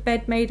do with the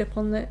bed made up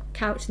on the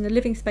couch in the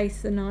living space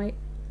of the night.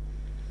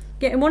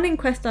 Yet in one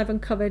inquest I've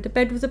uncovered, a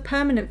bed was a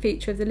permanent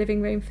feature of the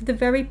living room for the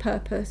very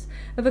purpose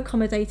of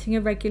accommodating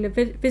a regular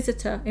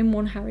visitor in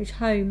one Harwich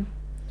home.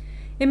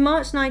 In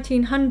March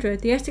 1900,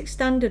 the Essex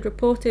Standard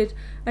reported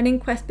an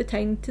inquest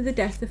pertaining to the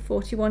death of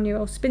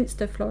 41-year-old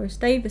spinster Florence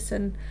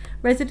Davison,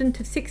 resident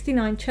of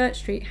 69 Church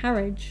Street,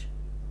 Harwich.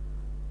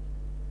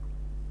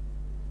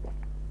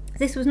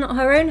 This was not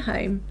her own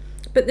home,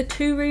 but the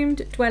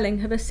 2-roomed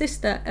dwelling of her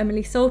sister,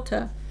 Emily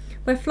Salter,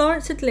 where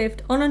Florence had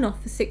lived on and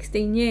off for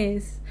 16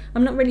 years.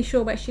 I'm not really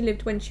sure where she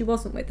lived when she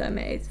wasn't with them.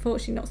 It's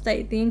fortunately not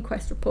stated in the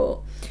inquest report,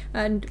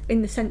 and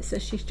in the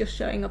census she's just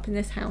showing up in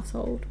this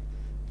household.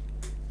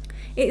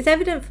 It is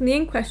evident from the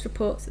inquest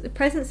reports that the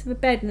presence of a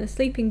bed and a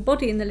sleeping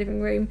body in the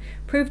living room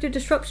proved a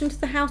disruption to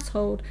the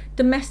household,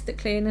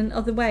 domestically and in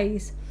other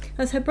ways.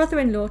 As her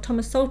brother-in-law,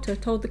 Thomas Salter,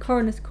 told the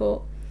coroner's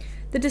court,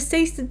 the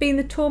deceased had been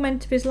the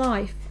torment of his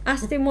life.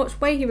 Asked in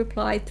what way, he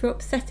replied, through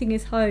upsetting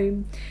his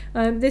home.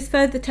 This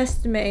further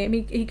testimony, I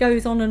mean, he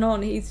goes on and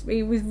on.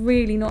 He was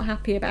really not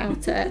happy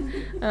about it,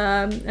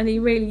 and he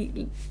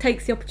really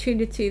takes the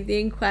opportunity of the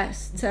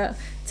inquest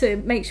to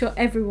make sure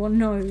everyone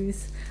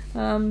knows.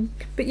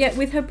 But yet,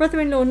 with her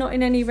brother-in-law not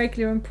in any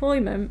regular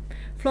employment,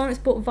 Florence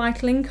brought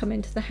vital income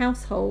into the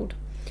household,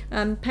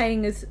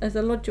 paying as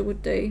a lodger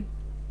would do.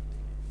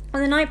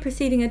 On the night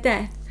preceding her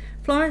death,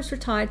 Florence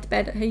retired to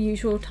bed at her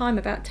usual time,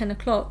 about 10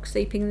 o'clock,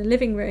 sleeping in the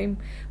living room,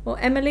 while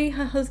Emily,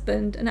 her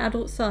husband and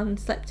adult son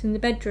slept in the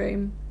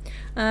bedroom.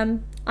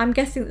 I'm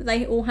guessing that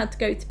they all had to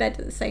go to bed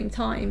at the same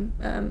time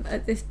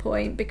at this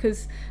point,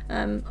 because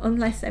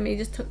unless Emily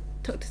just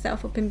tucked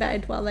herself up in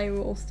bed while they were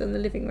all still in the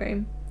living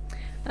room.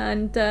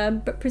 And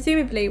but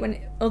presumably,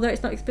 although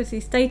it's not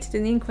explicitly stated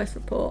in the inquest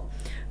report,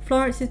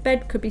 Florence's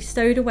bed could be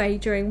stowed away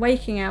during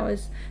waking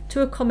hours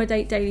to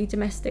accommodate daily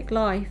domestic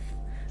life.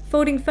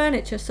 Folding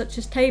furniture such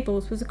as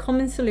tables was a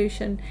common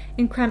solution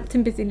in cramped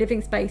and busy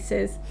living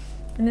spaces.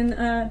 And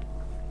then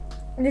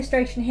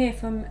illustration here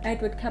from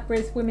Edward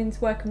Cadbury's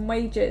Women's Work and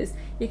Wages,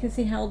 you can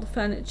see how the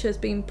furniture is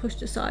being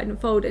pushed aside and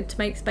folded to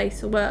make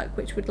space for work,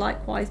 which would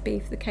likewise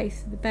be for the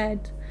case of the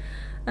bed.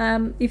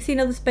 You've seen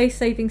other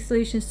space-saving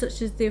solutions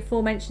such as the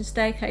aforementioned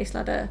staircase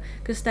ladder,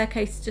 because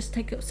staircases just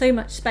take up so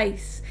much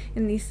space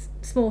in these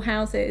small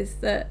houses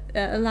that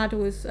a ladder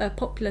was a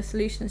popular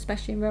solution,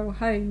 especially in rural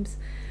homes.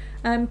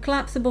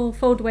 Collapsible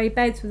fold-away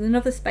beds was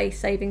another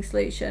space-saving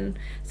solution,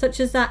 such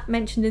as that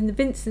mentioned in the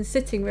Vincent's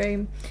sitting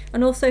room,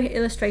 and also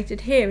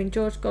illustrated here in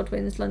George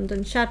Godwin's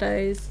London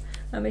Shadows.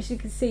 As you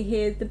can see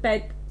here, the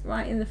bed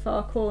right in the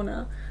far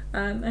corner,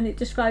 and it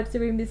describes the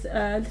room as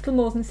little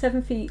more than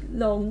 7 feet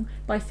long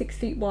by 6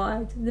 feet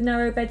wide. The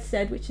narrow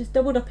bedstead, which is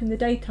doubled up in the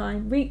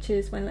daytime,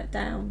 reaches, when let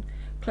down,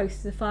 close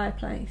to the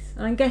fireplace.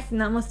 And I'm guessing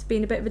that must have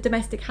been a bit of a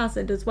domestic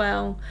hazard as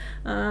well,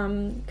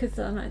 because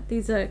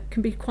these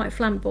can be quite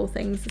flammable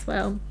things as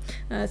well,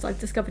 as I've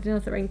discovered in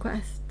other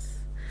inquests.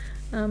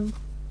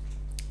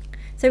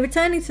 So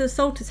returning to the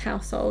Salters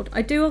household,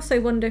 I do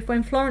also wonder if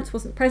when Florence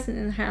wasn't present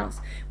in the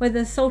house, whether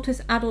the Salters'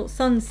 adult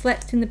son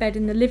slept in the bed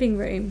in the living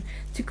room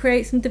to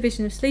create some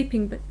division of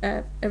sleeping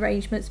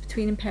arrangements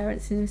between the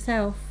parents and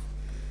himself.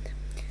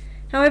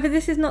 However,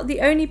 this is not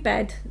the only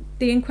bed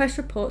the inquest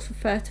reports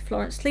refer to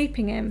Florence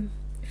sleeping in.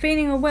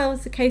 Feeling unwell,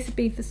 as the case had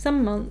been for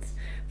some months,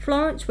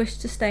 Florence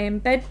wished to stay in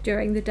bed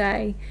during the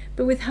day,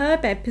 but with her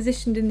bed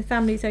positioned in the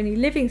family's only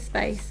living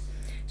space,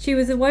 she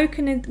was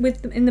awoken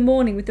in the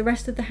morning with the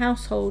rest of the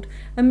household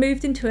and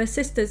moved into her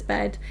sister's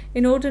bed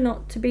in order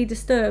not to be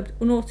disturbed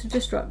or not to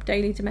disrupt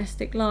daily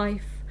domestic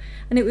life.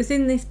 And it was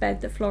in this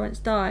bed that Florence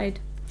died.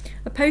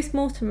 A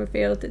post-mortem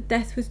revealed that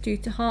death was due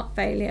to heart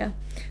failure,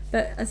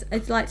 but as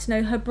I'd like to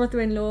know, her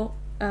brother-in-law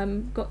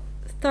got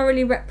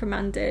thoroughly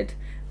reprimanded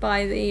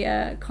by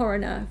the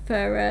coroner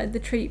for the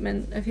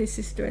treatment of his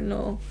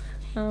sister-in-law.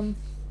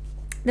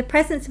 The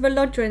presence of a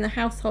lodger in the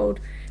household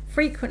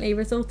frequently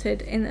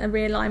resulted in a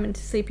realignment of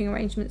sleeping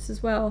arrangements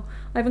as well.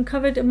 I've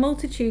uncovered a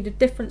multitude of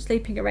different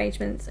sleeping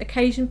arrangements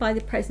occasioned by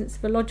the presence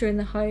of a lodger in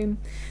the home,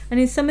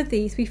 and in some of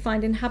these we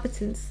find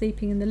inhabitants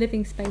sleeping in the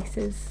living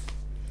spaces.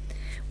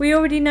 We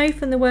already know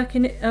from the work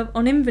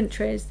on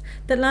inventories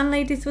that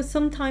landladies would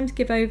sometimes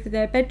give over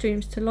their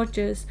bedrooms to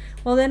lodgers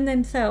while they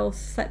themselves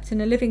slept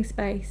in a living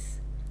space.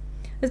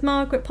 As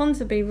Margaret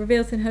Ponsonby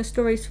reveals in her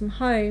Stories from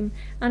Home,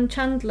 Anne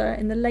Chandler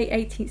in the late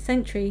 18th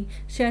century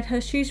shared her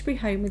Shrewsbury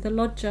home with a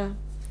lodger.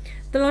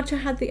 The lodger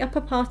had the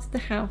upper part of the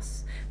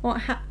house,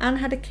 while Anne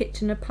had a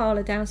kitchen and a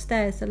parlour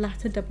downstairs, the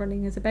latter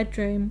doubling as a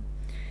bedroom.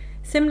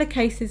 Similar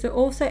cases are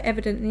also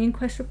evident in the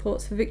inquest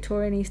reports for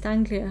Victoria and East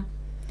Anglia.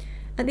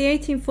 At the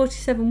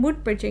 1847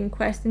 Woodbridge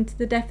inquest into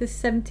the death of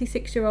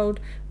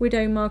 76-year-old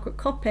widow Margaret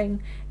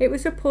Copping, it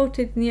was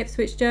reported in the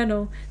Ipswich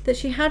Journal that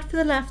she had for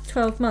the last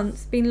 12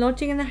 months been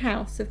lodging in the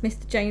house of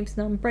Mr. James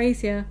Nunn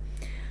Brazier,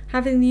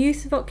 having the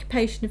use of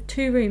occupation of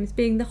 2 rooms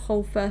being the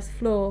whole first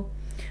floor,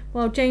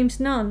 while James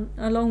Nunn,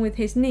 along with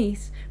his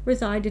niece,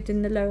 resided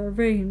in the lower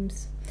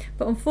rooms.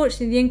 But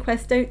unfortunately the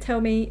inquests don't tell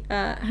me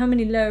how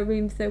many lower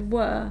rooms there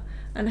were,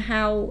 and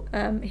how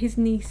his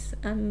niece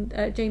and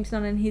James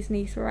Nunn and his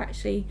niece were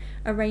actually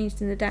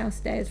arranged in the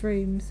downstairs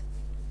rooms.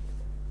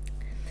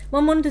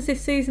 One wonders if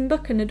Susan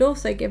Buchan had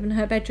also given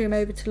her bedroom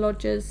over to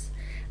lodgers.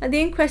 At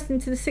the inquest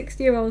into the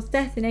 60-year-old's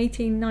death in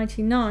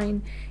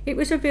 1899, it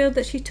was revealed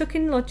that she took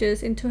in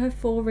lodgers into her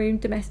 4-room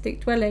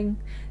domestic dwelling,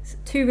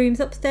 2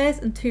 rooms upstairs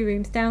and 2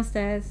 rooms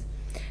downstairs.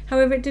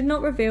 However, it did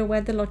not reveal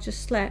where the lodgers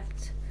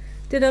slept.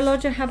 Did a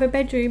lodger have a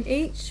bedroom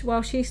each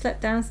while she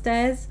slept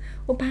downstairs,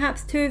 or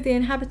perhaps 2 of the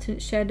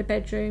inhabitants shared a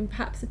bedroom,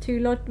 perhaps the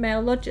 2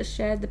 male lodgers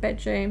shared the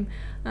bedroom,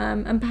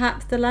 and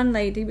perhaps the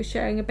landlady was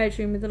sharing a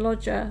bedroom with the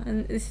lodger.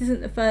 And this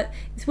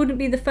wouldn't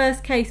be the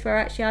first case where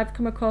actually I've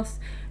come across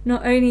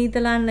not only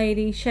the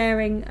landlady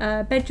sharing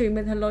a bedroom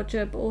with her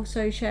lodger, but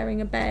also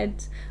sharing a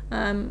bed.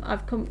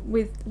 I've come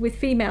with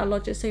female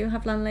lodgers, so you'll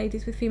have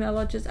landladies with female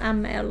lodgers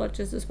and male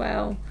lodgers as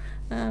well.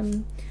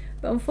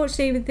 But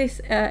unfortunately with this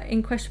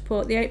inquest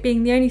report,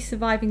 being the only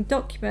surviving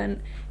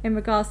document in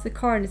regards to the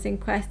coroner's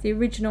inquest, the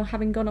original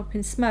having gone up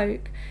in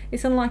smoke,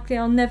 it's unlikely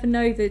I'll never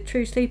know the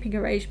true sleeping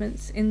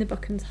arrangements in the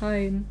Buchan's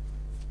home.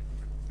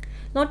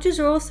 Lodgers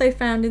are also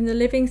found in the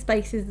living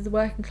spaces of the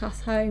working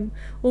class home,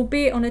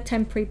 albeit on a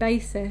temporary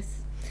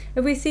basis.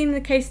 As we've seen in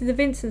the case of the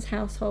Vincent's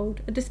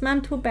household, a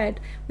dismantled bed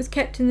was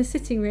kept in the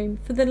sitting room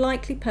for the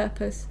likely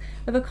purpose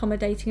of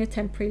accommodating a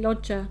temporary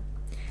lodger.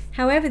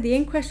 However, the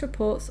inquest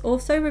reports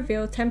also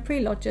reveal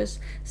temporary lodgers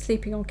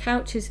sleeping on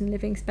couches in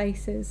living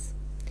spaces.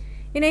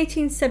 In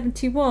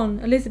 1871,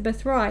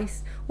 Elizabeth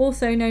Rice,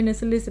 also known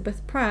as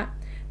Elizabeth Pratt,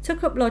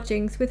 took up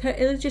lodgings with her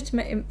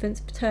illegitimate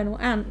infant's paternal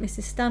aunt,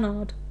 Mrs.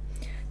 Stannard.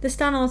 The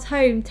Stannards'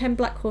 home, 10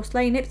 Black Horse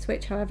Lane,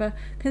 Ipswich, however,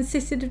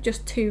 consisted of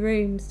just 2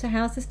 rooms to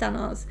house the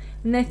Stannards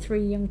and their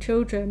 3 young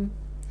children.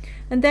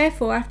 And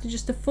therefore, after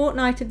just a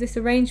fortnight of this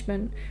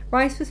arrangement,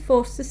 Rice was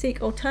forced to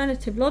seek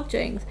alternative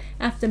lodgings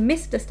after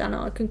Mr.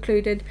 Stannard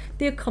concluded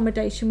the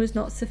accommodation was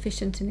not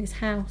sufficient in his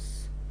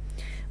house.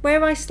 Where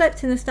Rice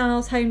slept in the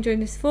Stannards' home during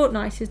this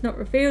fortnight is not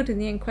revealed in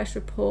the inquest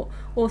report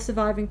or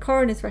surviving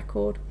coroner's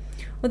record,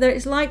 although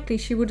it's likely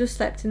she would have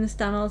slept in the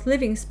Stannards'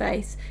 living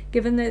space,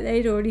 given that they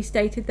had already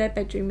stated their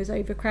bedroom was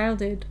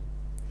overcrowded.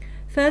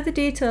 Further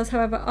details,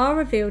 however, are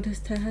revealed as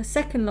to her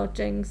second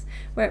lodgings,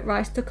 where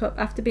Rice took up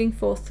after being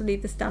forced to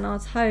leave the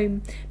Stannards'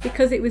 home,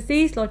 because it was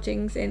these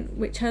lodgings in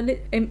which her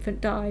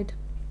infant died.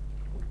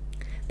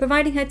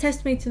 Providing her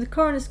testimony to the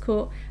coroner's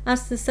court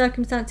as to the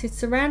circumstances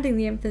surrounding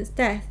the infant's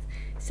death,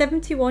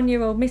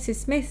 71-year-old Mrs.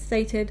 Smith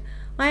stated,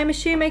 "I am a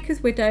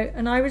shoemaker's widow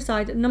and I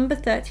reside at number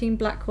 13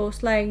 Black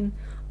Horse Lane.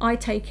 I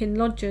take in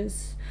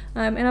lodgers."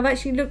 And I've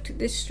actually looked at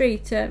this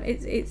street.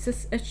 It's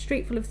a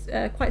street full of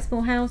quite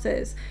small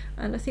houses,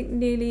 and I think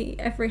nearly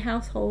every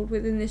household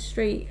within this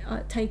street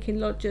take in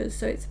lodgers,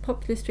 so it's a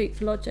popular street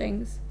for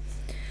lodgings.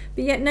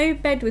 But yet no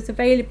bed was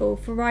available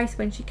for Rice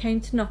when she came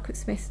to knock at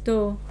Smith's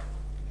door.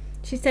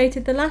 She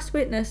stated, "The last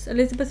witness,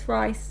 Elizabeth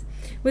Rice,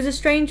 was a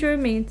stranger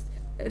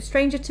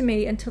to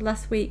me until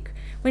last week,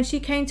 when she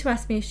came to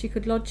ask me if she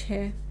could lodge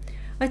here.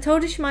 I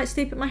told her she might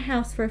sleep at my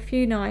house for a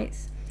few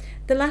nights.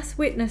 The last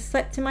witness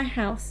slept in my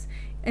house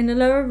in a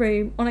lower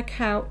room on a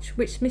couch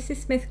which Mrs.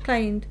 Smith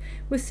claimed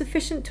was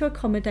sufficient to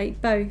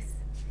accommodate both.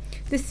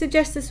 This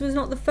suggests this was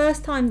not the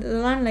first time that the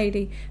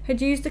landlady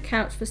had used the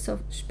couch for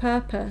such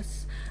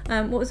purpose."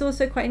 What was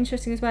also quite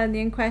interesting as well in the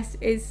inquest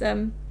is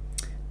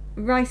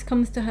Rice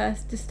comes to her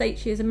to state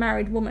she is a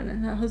married woman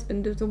and her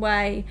husband is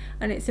away,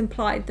 and it's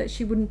implied that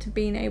she wouldn't have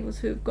been able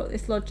to have got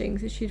this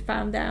lodgings if she'd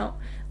found out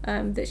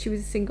that she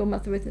was a single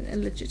mother with an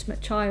illegitimate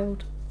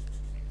child.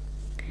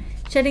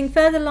 Shedding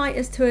further light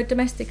as to her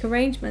domestic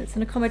arrangements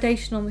and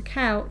accommodation on the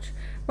couch,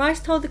 Rice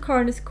told the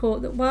coroner's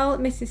court that while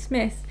at Mrs.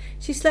 Smith's,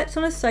 she slept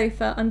on a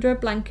sofa under a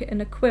blanket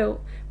and a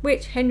quilt,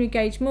 which Henry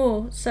Gage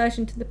Moore,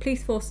 surgeon to the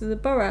police force of the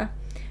borough,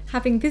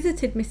 having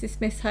visited Mrs.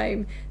 Smith's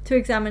home to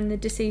examine the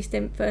deceased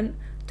infant,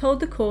 told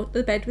the court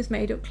the bed was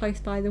made up close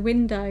by the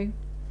window.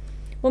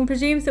 One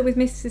presumes that with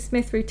Mrs.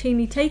 Smith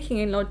routinely taking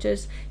in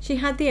lodgers, she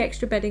had the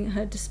extra bedding at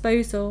her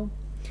disposal.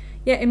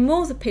 Yet in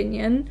Moore's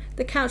opinion,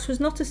 the couch was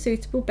not a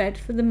suitable bed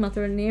for the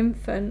mother and the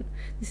infant.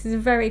 This is a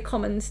very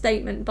common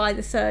statement by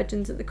the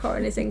surgeons at the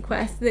coroner's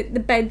inquest, that the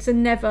beds are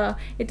never,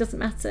 it doesn't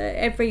matter,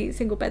 every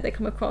single bed they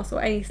come across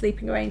or any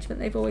sleeping arrangement,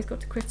 they've always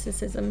got a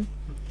criticism.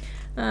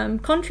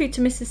 Contrary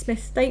to Mrs.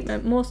 Smith's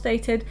statement, Moore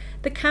stated,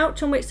 "The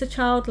couch on which the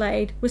child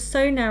laid was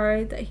so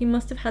narrow that he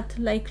must have had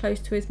to lay close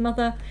to his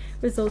mother,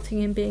 resulting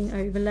in being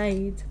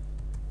overlaid."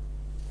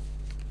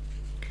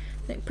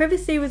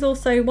 Privacy was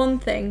also one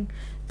thing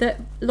that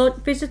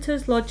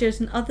visitors, lodgers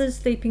and others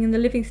sleeping in the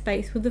living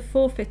space would have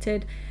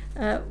forfeited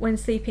when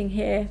sleeping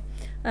here.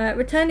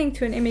 Returning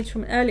to an image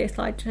from an earlier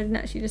slide which I didn't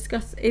actually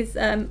discuss is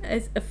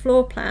a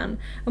floor plan,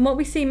 and what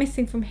we see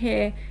missing from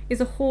here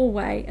is a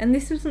hallway, and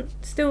this was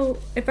still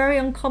very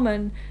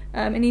uncommon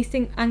in East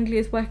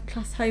Anglia's working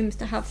class homes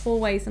to have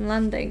hallways and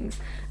landings,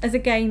 as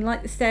again,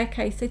 like the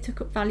staircase, they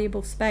took up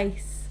valuable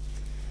space.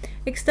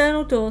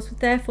 External doors would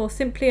therefore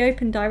simply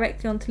open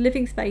directly onto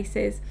living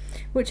spaces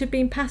which had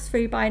been passed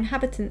through by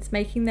inhabitants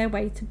making their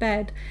way to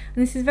bed,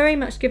 and this is very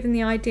much given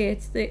the idea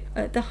to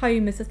the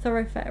home as a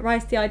thoroughfare,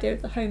 right? The idea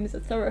of the home as a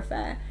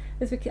thoroughfare.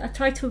 I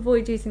try to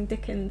avoid using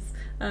Dickens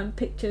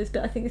pictures,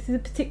 but I think this is a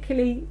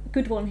particularly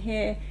good one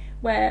here,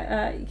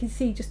 where you can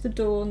see just the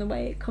door and the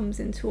way it comes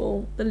into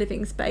all the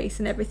living space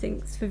and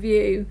everything's for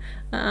view.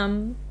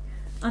 I'm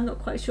not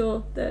quite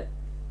sure that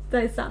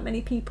there's that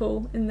many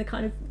people in the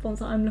kind of ones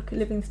that I'm looking,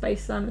 living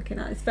spaces I'm looking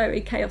at. It's very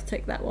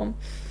chaotic, that one.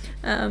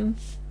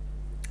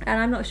 And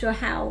I'm not sure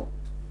how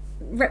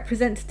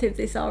representative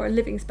these are in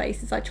living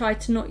spaces. I try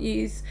to not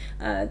use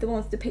the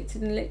ones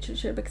depicted in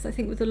literature, because I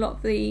think with a lot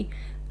of the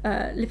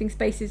living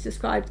spaces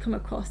described come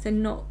across, they're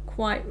not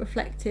quite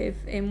reflective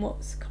in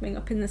what's coming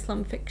up in the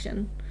slum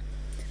fiction.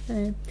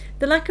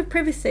 The lack of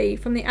privacy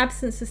from the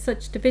absence of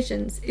such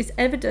divisions is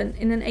evident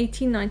in an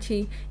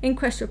 1890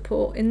 inquest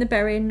report in the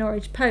Bury and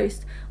Norwich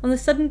Post on the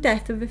sudden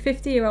death of a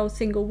 50-year-old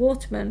single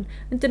waterman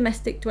and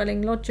domestic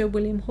dwelling lodger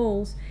William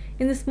Halls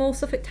in the small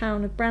Suffolk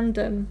town of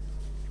Brandon.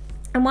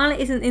 And while it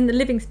isn't in the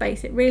living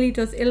space, it really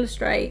does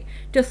illustrate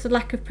just the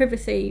lack of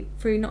privacy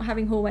through not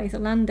having hallways or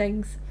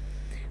landings.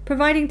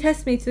 Providing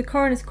testimony to the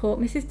coroner's court,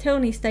 Mrs.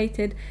 Tilney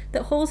stated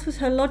that Halls was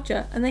her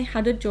lodger and they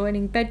had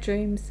adjoining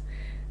bedrooms.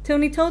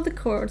 Tilney told the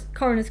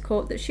coroner's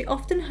court that she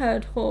often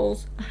heard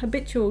Halls, a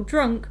habitual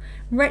drunk,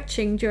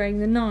 retching during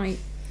the night.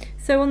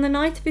 So on the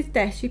night of his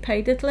death she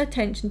paid little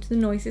attention to the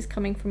noises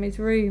coming from his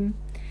room.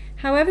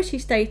 However, she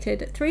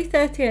stated at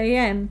 3:30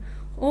 a.m,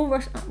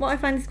 what I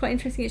find is quite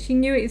interesting is she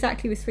knew it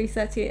exactly was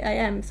 3:30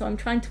 a.m, so I'm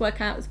trying to work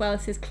out as well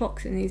as his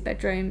clocks in these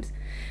bedrooms.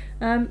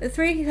 At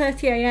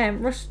 3:30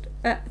 a.m,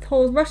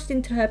 Halls rushed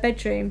into her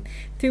bedroom,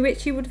 through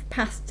which he would have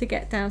passed to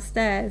get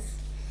downstairs.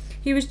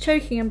 He was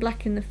choking and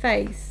black in the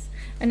face,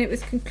 and it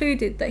was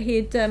concluded that he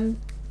had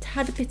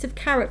had a bit of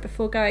carrot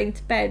before going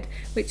to bed,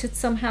 which had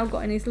somehow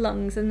got in his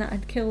lungs and that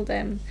had killed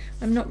him.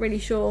 I'm not really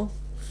sure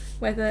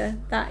whether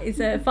that is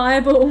a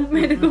viable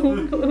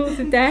medical cause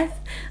of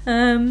death,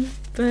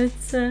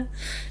 but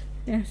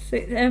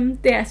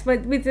yes,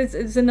 but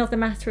there's another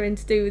matter in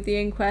to do with the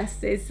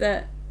inquest is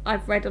that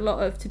I've read a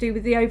lot of to do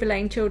with the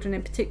overlaying children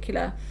in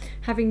particular,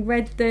 having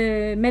read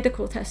the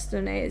medical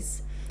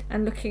testimonies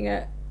and looking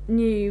at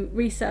new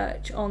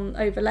research on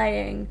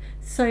overlaying,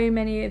 so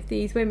many of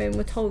these women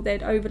were told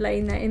they'd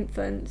overlain their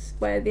infants,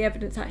 where the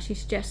evidence actually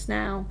suggests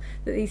now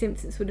that these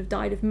infants would have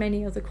died of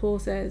many other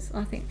causes.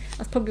 I think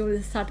that's probably one of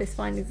the saddest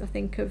findings, I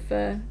think, of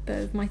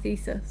my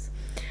thesis.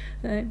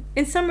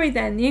 In summary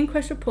then, the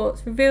inquest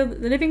reports reveal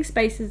that the living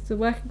spaces of the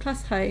working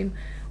class home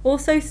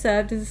also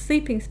served as a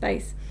sleeping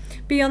space,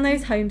 beyond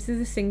those homes as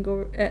a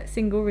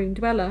single room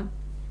dweller.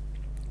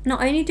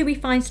 Not only do we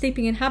find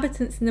sleeping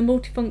inhabitants in the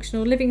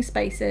multifunctional living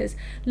spaces,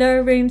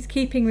 lower rooms,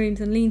 keeping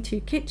rooms and lean-to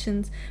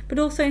kitchens, but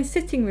also in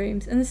sitting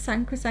rooms and the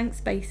sacrosanct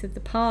space of the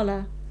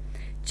parlour.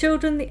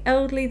 Children, the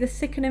elderly, the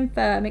sick and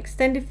infirm,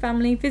 extended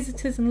family,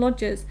 visitors and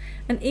lodgers,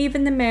 and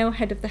even the male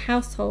head of the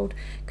household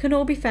can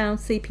all be found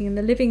sleeping in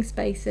the living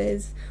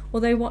spaces,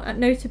 although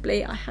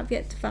notably I have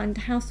yet to find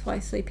a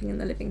housewife sleeping in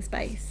the living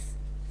space.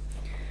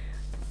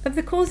 Of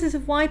the causes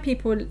of why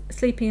people are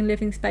sleeping in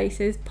living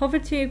spaces,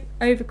 poverty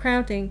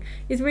overcrowding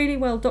is really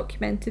well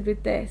documented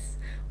with this.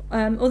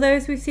 Although,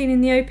 as we've seen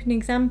in the opening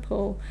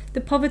example, the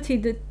poverty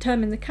that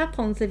determined the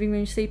Capons' living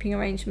room sleeping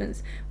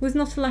arrangements was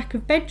not a lack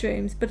of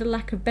bedrooms, but a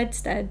lack of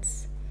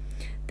bedsteads.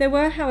 There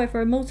were,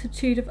 however, a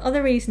multitude of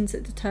other reasons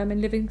that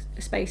determined living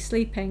space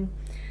sleeping.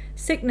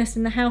 Sickness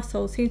in the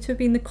household seems to have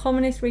been the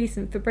commonest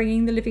reason for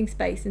bringing the living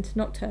space into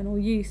nocturnal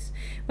use,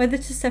 whether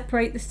to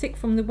separate the sick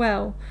from the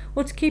well,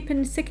 or to keep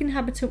a sick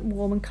inhabitant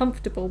warm and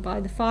comfortable by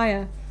the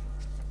fire,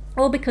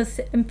 or because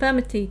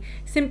infirmity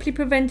simply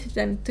prevented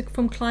them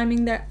from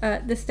climbing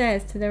the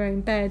stairs to their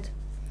own bed.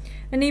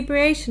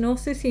 Inebriation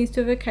also seems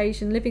to have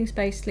occasioned living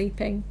space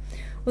sleeping,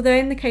 although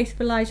in the case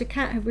of Elijah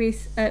Catt,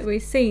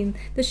 we've seen,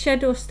 the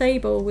shed or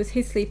stable was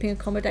his sleeping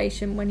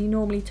accommodation when he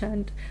normally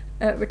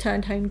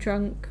returned home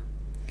drunk.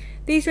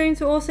 These rooms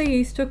were also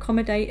used to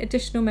accommodate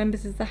additional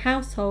members of the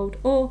household,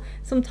 or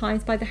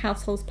sometimes by the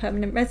household's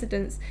permanent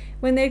residents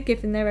when they had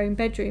given their own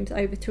bedrooms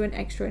over to an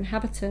extra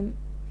inhabitant.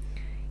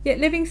 Yet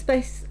living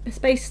space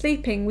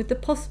sleeping, with the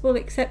possible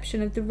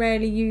exception of the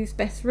rarely used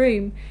best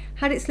room,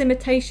 had its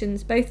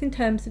limitations both in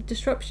terms of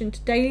disruption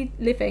to daily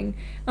living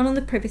and on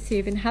the privacy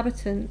of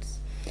inhabitants,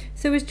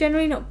 so was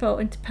generally not built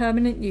into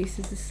permanent use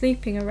as a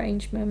sleeping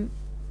arrangement.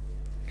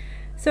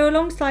 So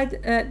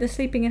alongside the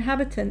sleeping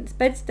inhabitants,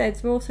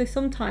 bedsteads were also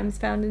sometimes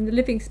found in the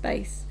living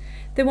space,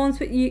 the ones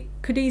that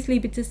could easily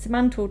be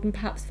dismantled and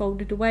perhaps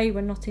folded away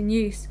when not in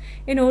use,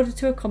 in order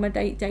to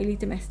accommodate daily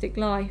domestic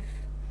life.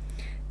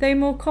 Though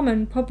more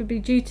common, probably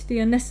due to the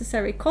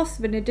unnecessary cost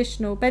of an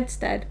additional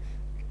bedstead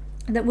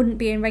that wouldn't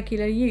be in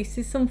regular use,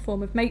 is some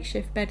form of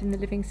makeshift bed in the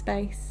living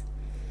space.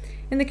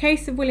 In the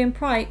case of William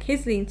Pryke,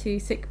 his lean-to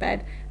sick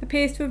bed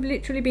appears to have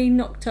literally been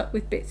knocked up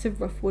with bits of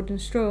rough wood and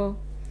straw.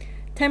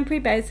 Temporary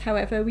beds,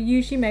 however, were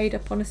usually made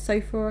up on a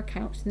sofa or a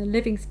couch in the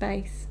living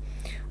space,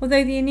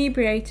 although the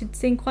inebriated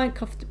seemed quite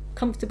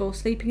comfortable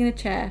sleeping in a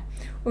chair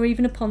or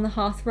even upon the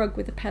hearth rug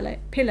with a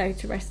pillow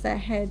to rest their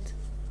head.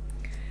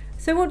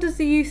 So what does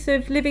the use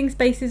of living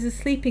spaces as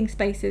sleeping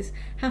spaces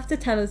have to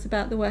tell us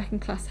about the working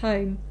class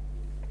home?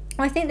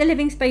 I think the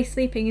living space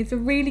sleeping is a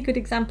really good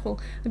example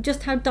of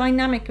just how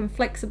dynamic and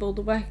flexible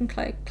the working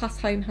class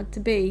home had to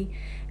be.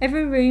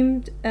 Every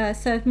room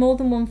served more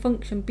than one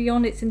function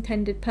beyond its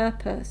intended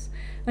purpose,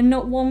 and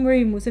not one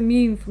room was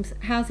immune from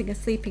housing a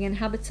sleeping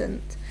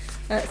inhabitant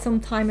at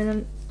some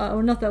time or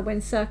another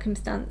when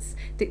circumstance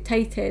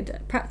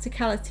dictated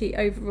practicality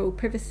overruled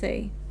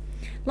privacy.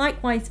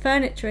 Likewise,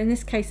 furniture, in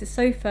this case the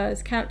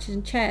sofas, couches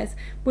and chairs,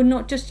 were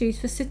not just used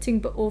for sitting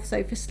but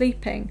also for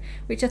sleeping,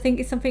 which I think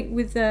is something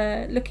with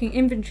looking at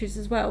inventories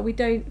as well. We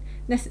don't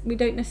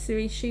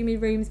necessarily assume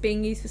rooms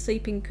being used for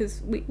sleeping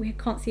because we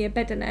can't see a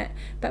bed in it,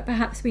 but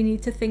perhaps we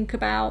need to think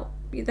about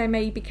there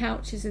may be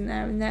couches in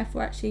there, and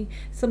therefore actually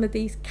some of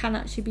these can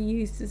actually be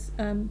used as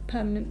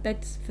permanent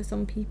beds for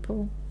some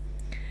people.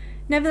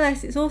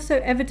 Nevertheless, it's also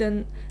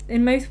evident that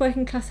in most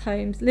working class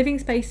homes, living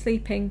space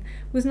sleeping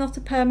was not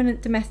a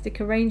permanent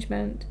domestic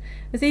arrangement,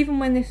 as even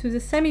when this was a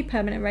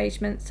semi-permanent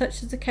arrangement,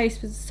 such as the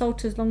case with the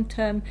Salter's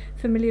long-term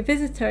familiar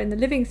visitor in the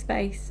living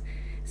space,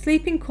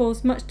 sleeping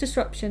caused much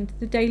disruption to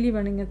the daily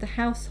running of the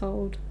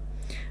household.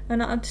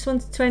 And I just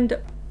wanted to end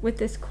up with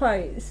this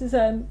quote. This is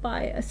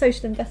by a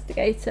social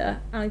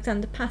investigator,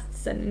 Alexander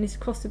Patterson, in his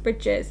Across the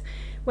Bridges,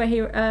 where he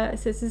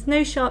says there's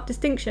no sharp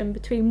distinction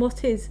between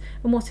what is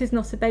and what is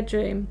not a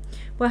bedroom.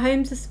 Where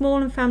homes are small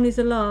and families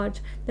are large,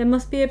 there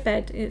must be a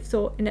bed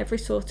in every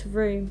sort of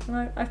room.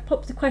 And I've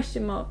popped a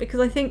question mark because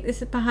I think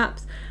this is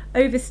perhaps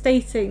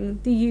overstating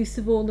the use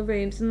of all the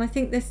rooms, and I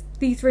think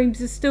these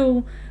rooms are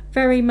still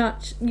very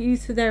much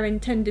used for their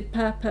intended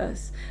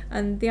purpose,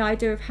 and the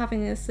idea of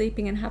having a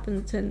sleeping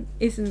inhabitant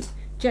isn't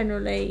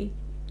generally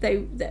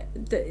in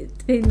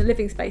the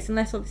living space,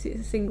 unless obviously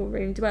it's a single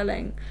room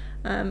dwelling,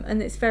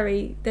 and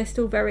they're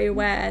still very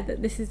aware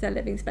that this is their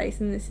living space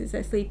and this is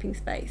their sleeping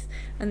space,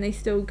 and they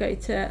still go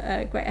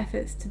to great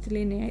efforts to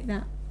delineate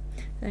that.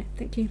 So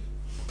thank you.